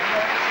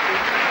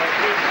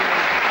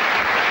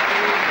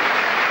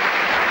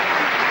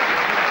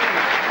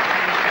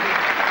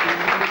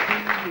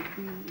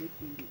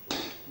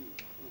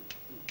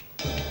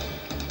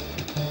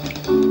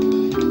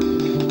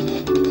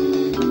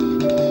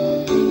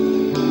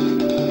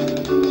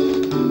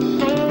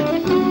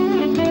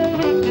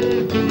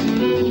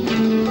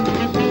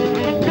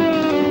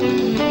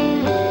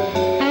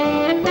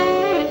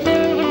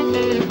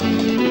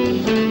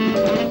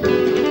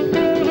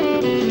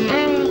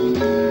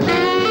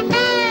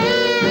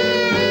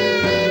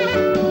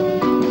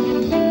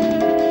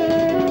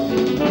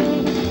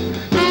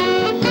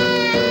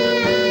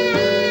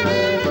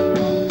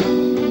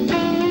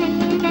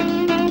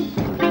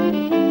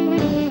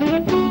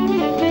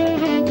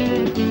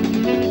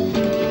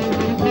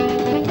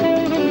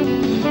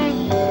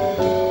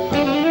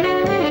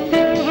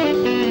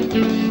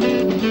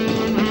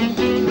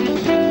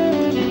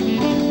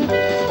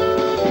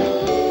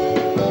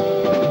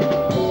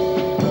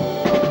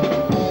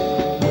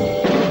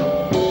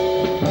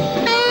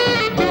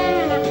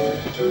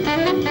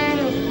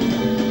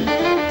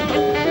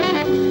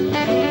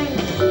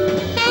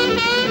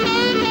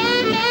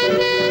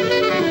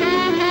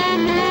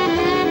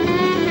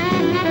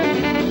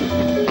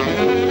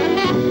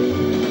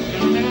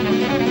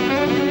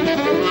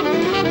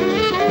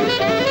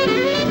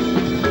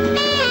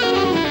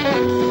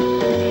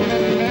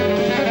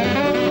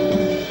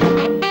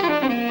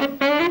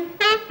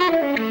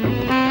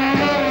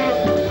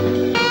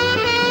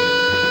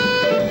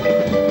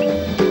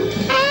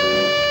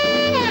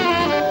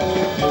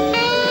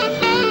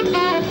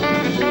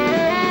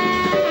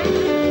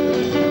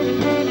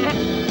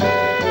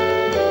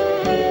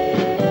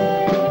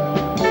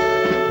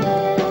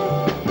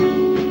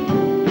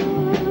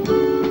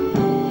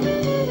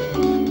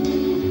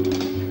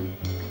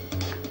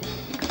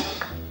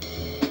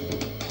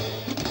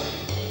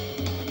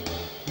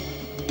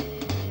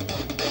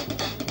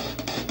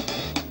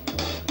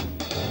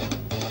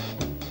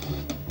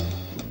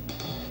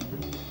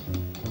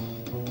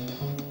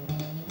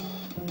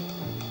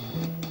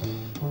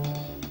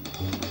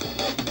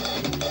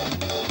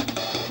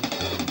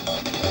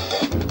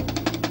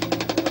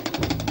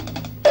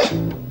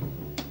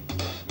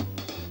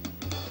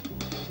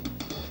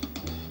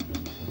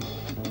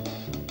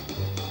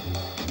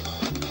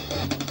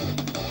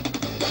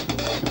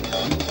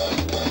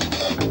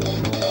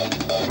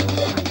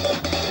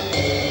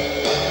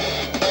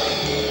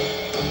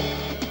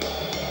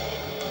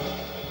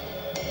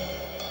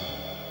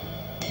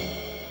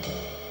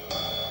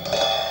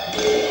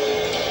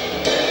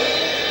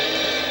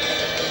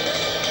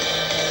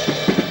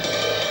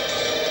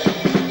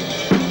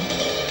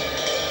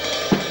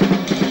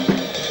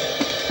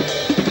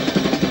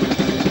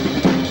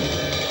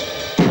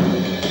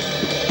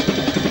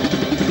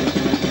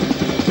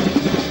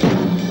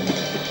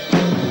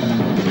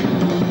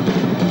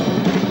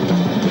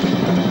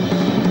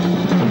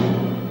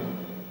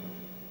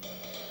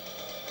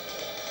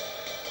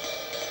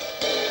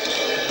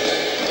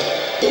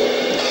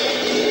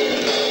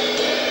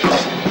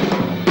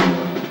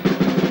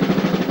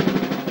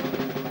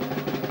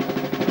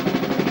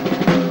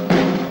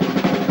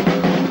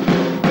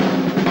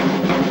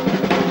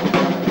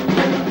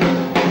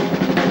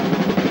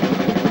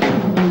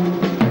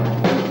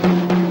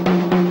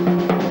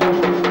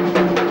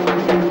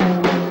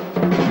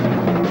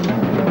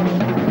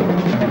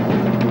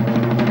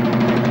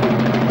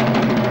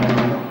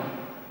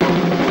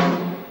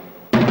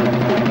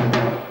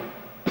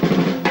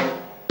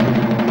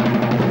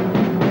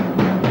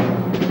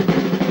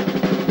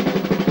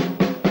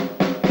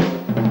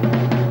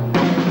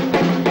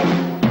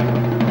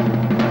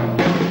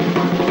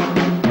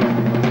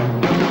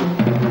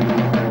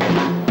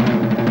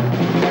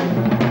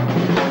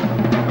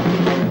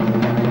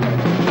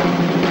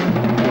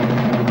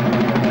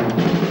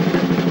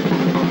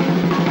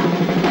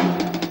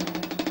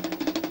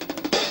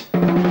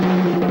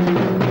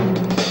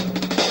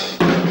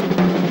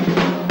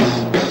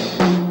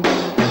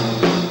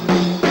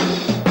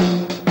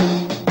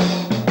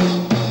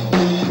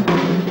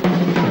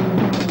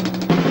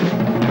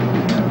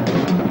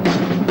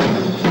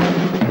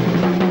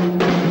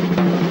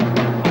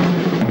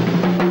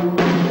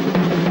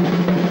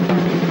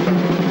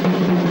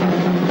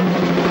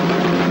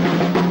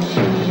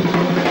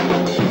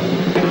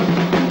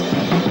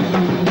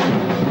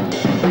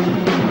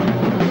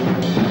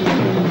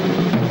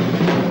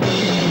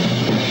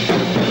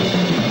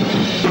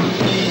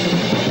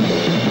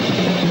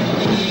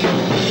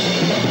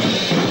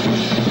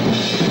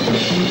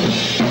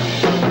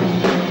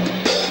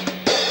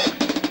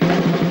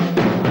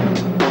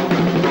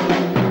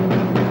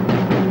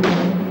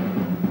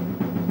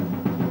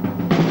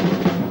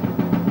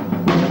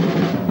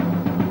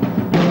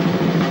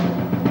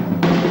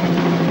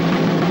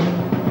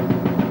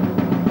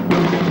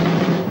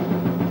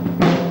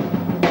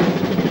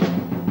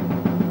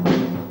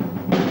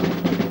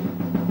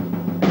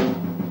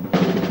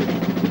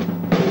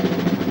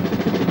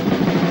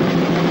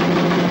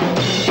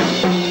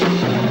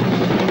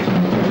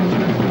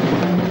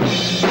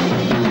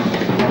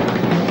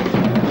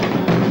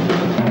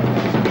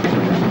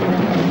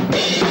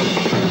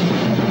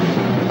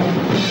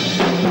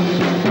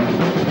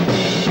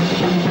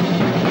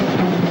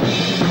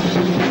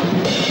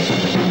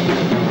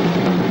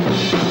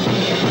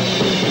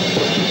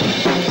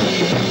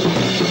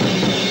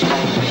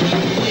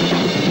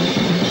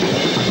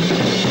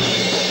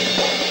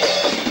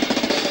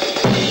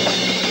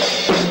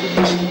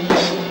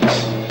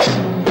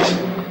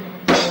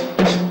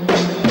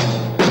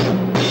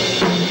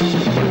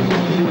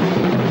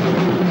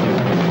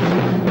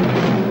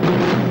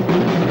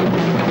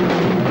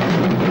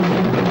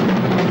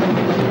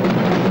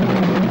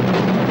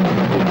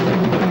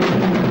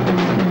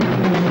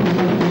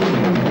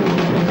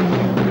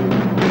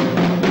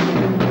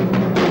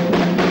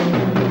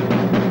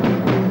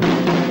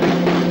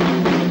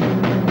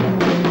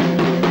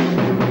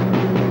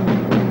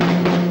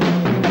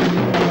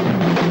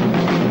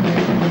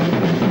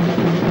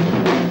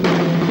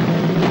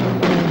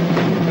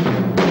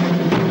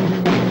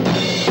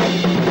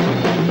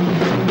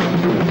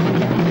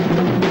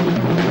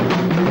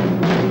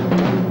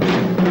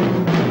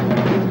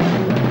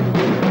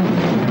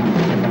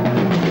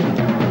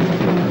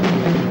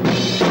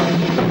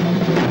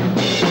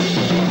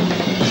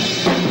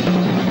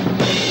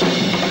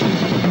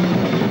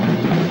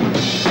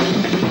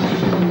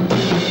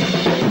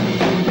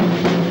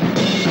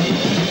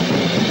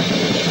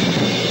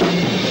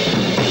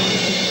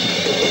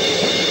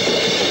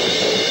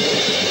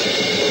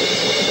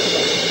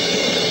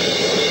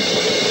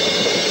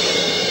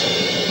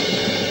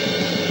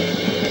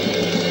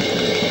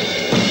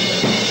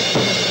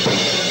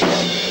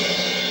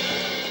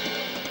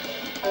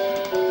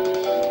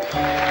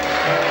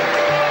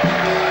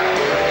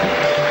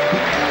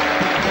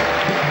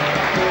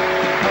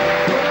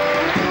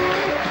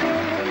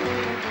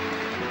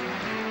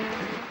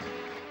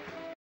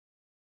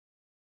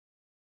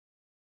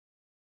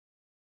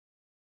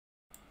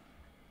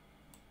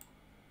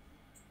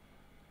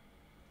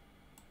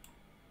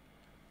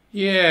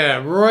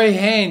 Yeah, Roy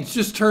Haynes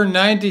just turned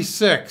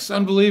 96.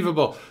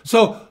 Unbelievable.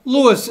 So,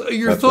 Lewis,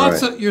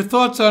 That's right. your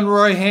thoughts on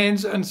Roy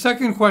Haynes? And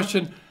second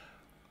question,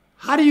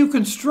 how do you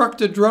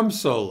construct a drum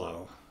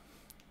solo?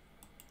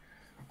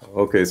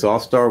 Okay, so I'll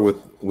start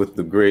with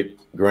the great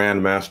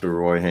Grandmaster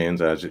Roy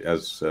Haynes, as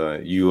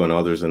you and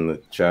others in the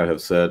chat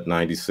have said,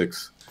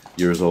 96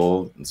 years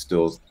old and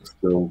still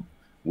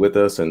with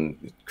us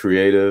and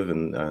creative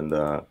and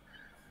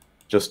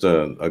just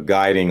a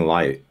guiding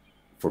light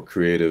for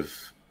creative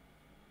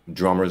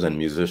drummers and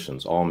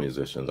musicians, all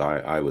musicians,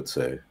 I would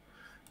say.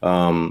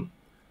 Um,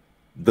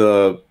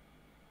 the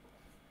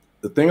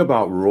the thing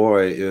about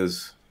Roy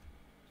is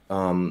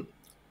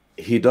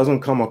he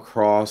doesn't come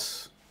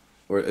across,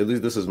 or at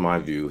least this is my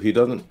view, he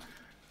doesn't,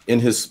 in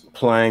his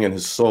playing and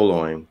his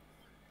soloing,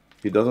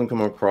 he doesn't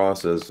come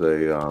across as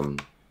a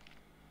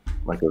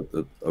like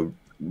a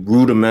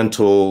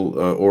rudimental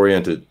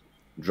oriented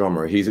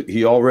drummer.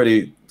 He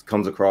already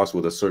comes across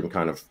with a certain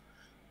kind of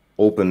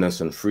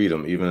openness and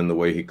freedom, even in the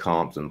way he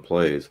comps and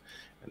plays.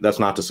 That's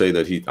not to say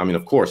that I mean,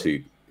 of course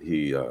he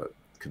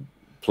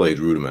played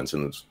rudiments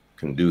and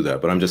can do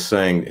that, but I'm just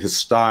saying his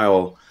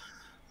style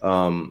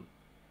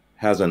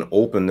has an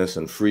openness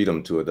and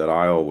freedom to it that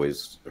I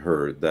always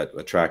heard that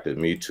attracted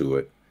me to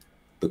it.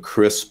 The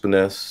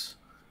crispness,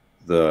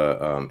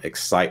 the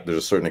there's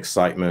a certain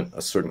excitement,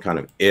 a certain kind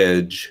of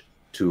edge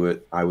to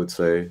it, I would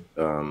say.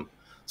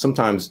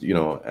 Sometimes, you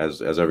know,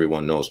 as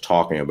everyone knows,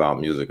 talking about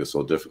music is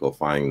so difficult,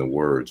 finding the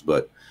words,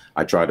 but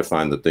I try to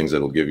find the things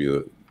that'll give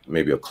you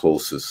maybe a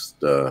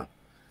closest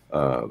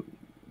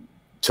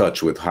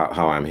touch with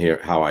how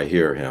I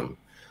hear him.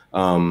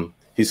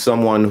 He's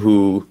someone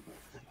who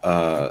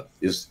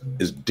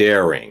is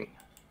daring,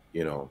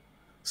 you know.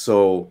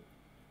 So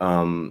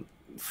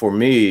for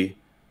me,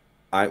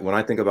 when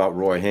I think about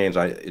Roy Haynes,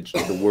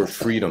 the word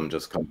freedom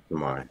just comes to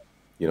mind.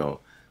 You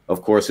know,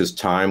 of course, his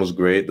time was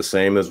great. The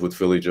same as with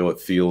Philly Joe, it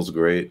feels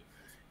great.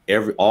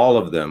 All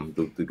of them,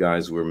 the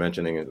guys we're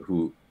mentioning,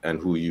 who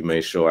you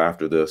may show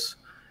after this,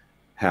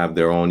 have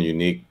their own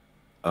unique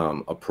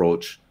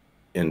approach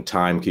in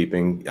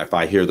timekeeping. If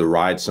I hear the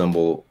ride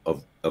cymbal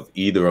of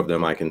either of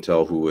them, I can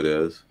tell who it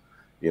is.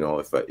 You know,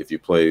 if you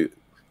play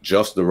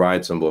just the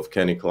ride cymbal of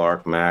Kenny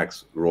Clarke,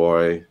 Max,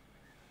 Roy,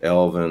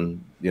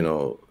 Elvin, you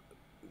know,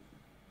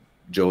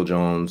 Joe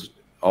Jones,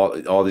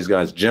 all these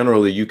guys,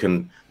 generally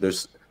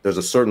there's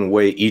a certain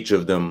way each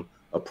of them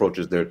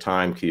approaches their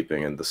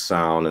timekeeping and the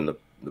sound and the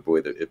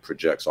way that it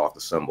projects off the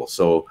cymbal.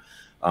 So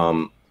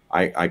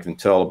I can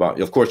tell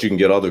about, of course you can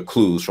get other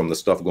clues from the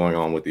stuff going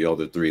on with the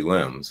other three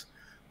limbs,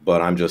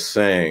 but I'm just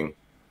saying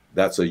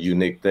that's a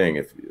unique thing.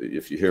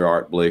 If you hear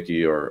Art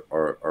Blakey or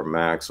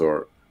Max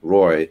or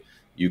Roy,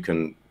 you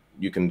can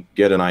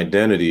get an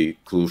identity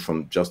clue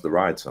from just the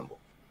ride cymbal.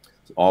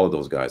 All of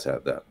those guys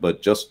have that.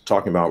 But just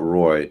talking about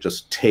Roy,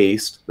 just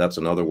taste, that's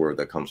another word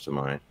that comes to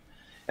mind.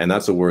 And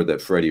that's a word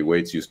that Freddie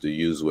Waits used to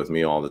use with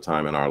me all the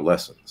time in our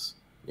lessons.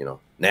 You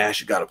know,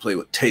 Nash, you got to play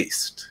with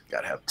taste. You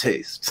got to have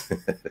taste.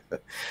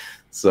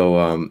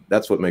 So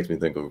that's what makes me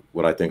think of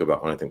what I think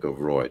about when I think of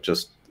Roy.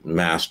 Just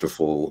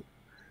masterful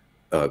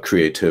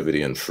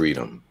creativity and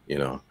freedom, you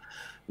know.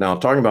 Now,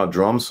 talking about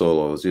drum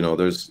solos, you know,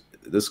 we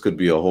could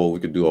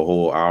do a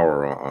whole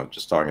hour on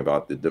just talking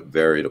about the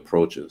varied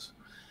approaches.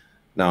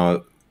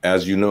 Now,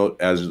 as we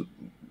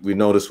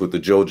noticed with the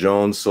Joe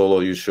Jones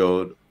solo you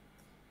showed,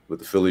 with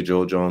the Philly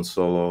Joe Jones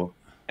solo,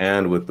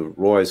 and with the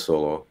Roy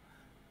solo,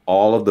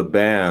 all of the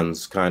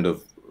bands kind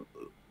of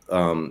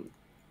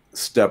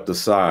stepped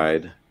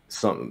aside.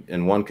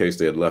 In one case,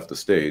 they had left the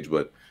stage,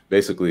 but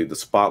basically the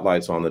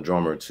spotlight's on the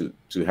drummer to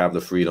have the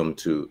freedom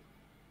to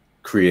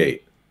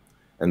create.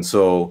 And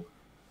so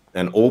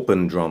an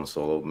open drum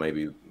solo,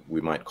 maybe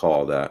we might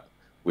call that,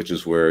 which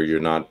is where you're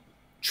not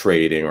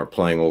trading or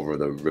playing over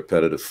the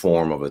repetitive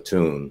form of a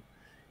tune,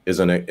 is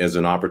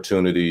an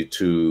opportunity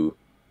to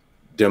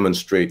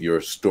demonstrate your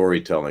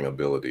storytelling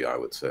ability, I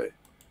would say.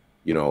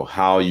 You know,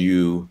 how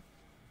you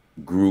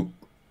group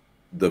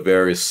the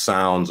various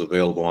sounds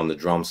available on the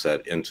drum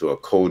set into a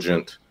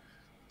cogent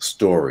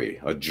story,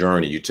 a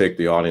journey. You take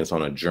the audience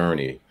on a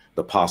journey,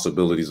 the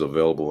possibilities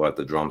available at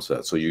the drum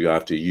set. So you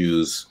have to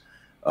use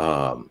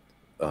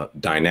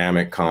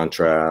dynamic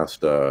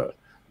contrast,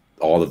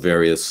 all the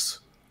various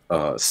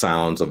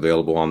sounds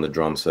available on the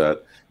drum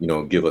set, you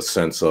know, give a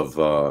sense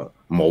of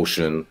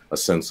motion, a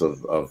sense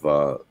of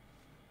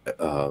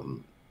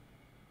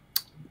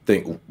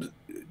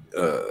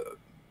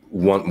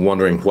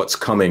wondering what's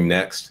coming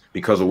next.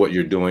 Because of what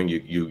you're doing,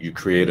 you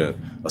create a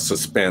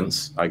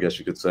suspense, I guess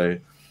you could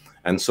say.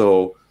 And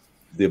so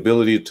the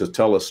ability to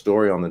tell a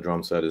story on the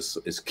drum set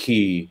is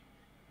key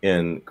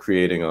in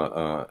creating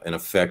an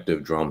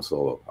effective drum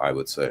solo, I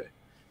would say.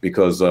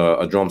 Because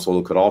a drum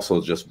solo could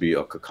also just be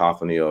a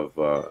cacophony of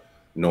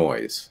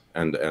noise,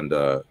 and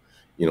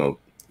you know,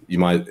 you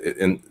might,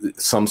 in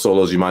some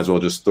solos you might as well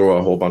just throw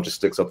a whole bunch of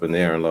sticks up in the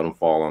air and let them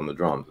fall on the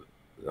drums.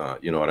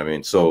 You know what I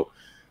mean? So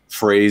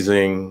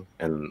phrasing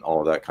and all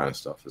of that kind of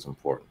stuff is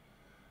important.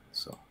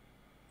 So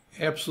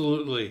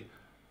Absolutely.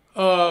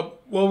 Well,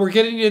 we're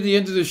getting near the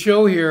end of the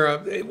show here.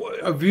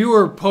 A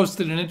viewer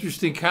posted an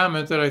interesting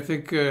comment that I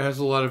think has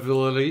a lot of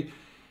validity.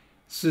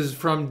 This is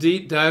from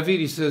David.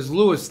 He says,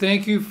 Lewis,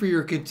 thank you for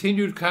your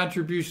continued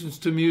contributions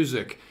to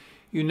music.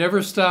 You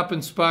never stop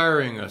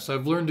inspiring us.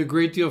 I've learned a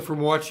great deal from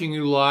watching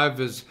you live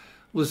as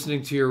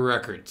listening to your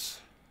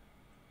records.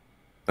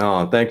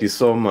 Oh, thank you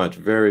so much.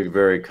 Very,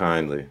 very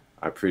kindly.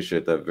 I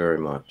appreciate that very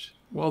much.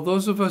 Well,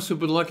 those of us who've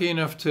been lucky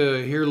enough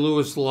to hear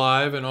Lewis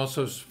live and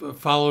also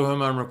follow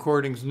him on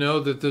recordings know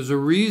that there's a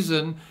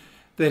reason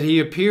that he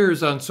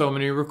appears on so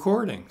many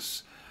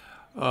recordings,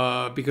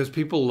 because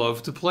people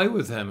love to play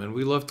with him and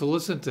we love to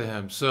listen to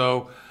him.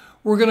 So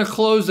we're going to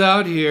close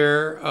out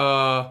here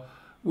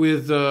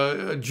with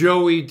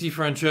Joey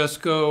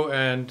DeFrancesco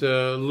and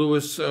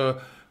Lewis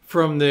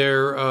from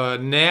their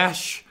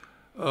Nash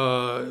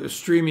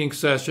streaming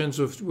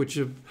sessions, which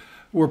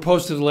were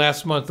posted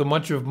last month, the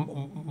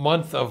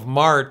month of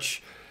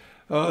March.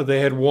 They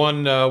had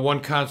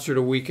one concert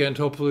a weekend.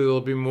 Hopefully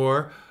there'll be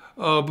more.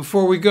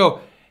 Before we go,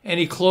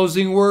 any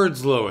closing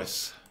words,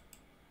 Lewis?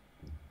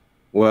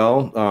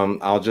 Well,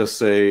 I'll just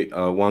say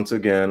once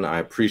again, I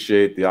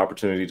appreciate the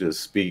opportunity to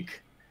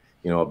speak,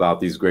 about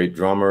these great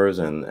drummers,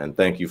 and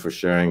thank you for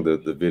sharing the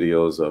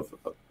videos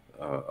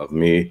of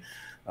me.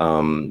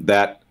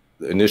 That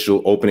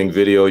initial opening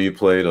video you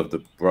played of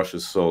the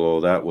brushes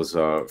solo, that was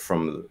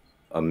from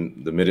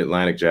the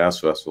Mid-Atlantic Jazz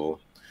Festival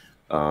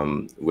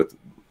with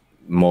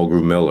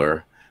Mulgrew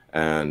Miller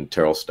and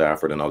Terrell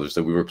Stafford and others.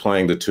 So we were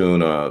playing the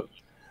tune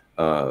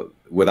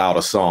Without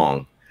a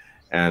Song,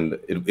 and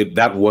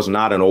that was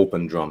not an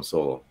open drum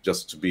solo,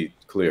 just to be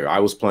clear. I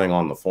was playing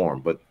on the form,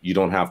 but you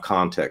don't have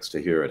context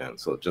to hear it in.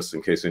 So just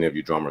in case any of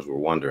you drummers were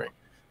wondering,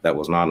 that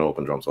was not an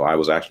open drum solo. I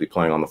was actually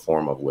playing on the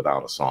form of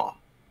Without a Song.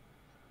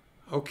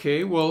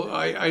 Okay, well,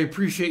 I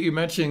appreciate you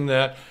mentioning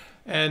that.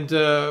 And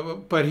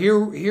but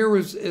here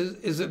was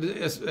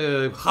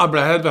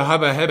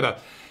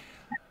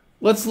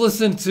let's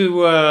listen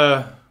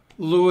to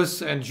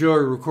Lewis and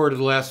Joey recorded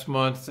last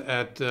month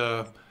at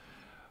the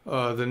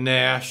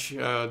Nash,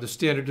 the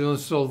Standard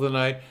Soul of the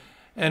Night.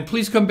 And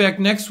please come back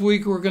next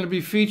week. We're going to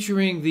be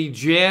featuring the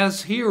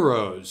Jazz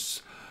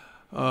Heroes.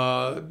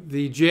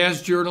 The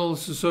Jazz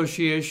Journalists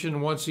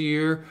Association once a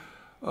year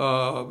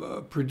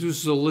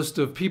produces a list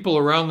of people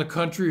around the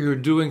country who are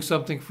doing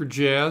something for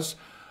jazz.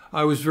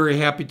 I was very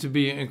happy to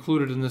be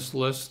included in this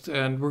list,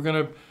 and we're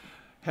going to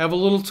have a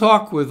little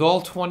talk with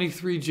all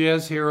 23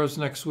 jazz heroes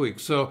next week.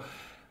 So,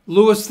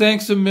 Lewis,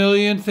 thanks a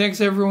million.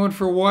 Thanks, everyone,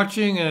 for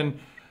watching, and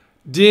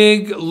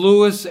dig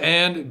Lewis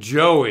and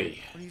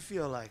Joey. What do you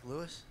feel like,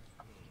 Lewis?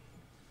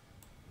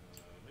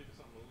 Maybe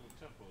something a little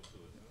tempo to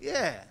it.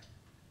 Yeah.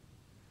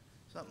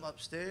 Something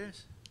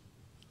upstairs?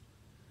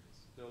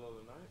 Still of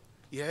the Night?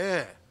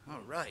 Yeah.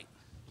 All right.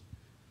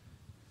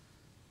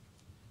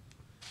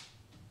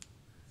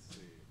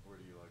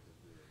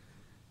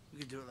 You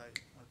can do it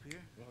like up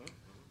here.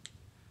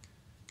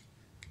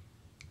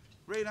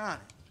 Right on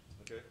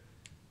it. Okay.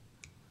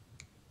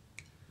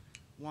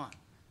 1,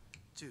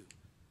 2.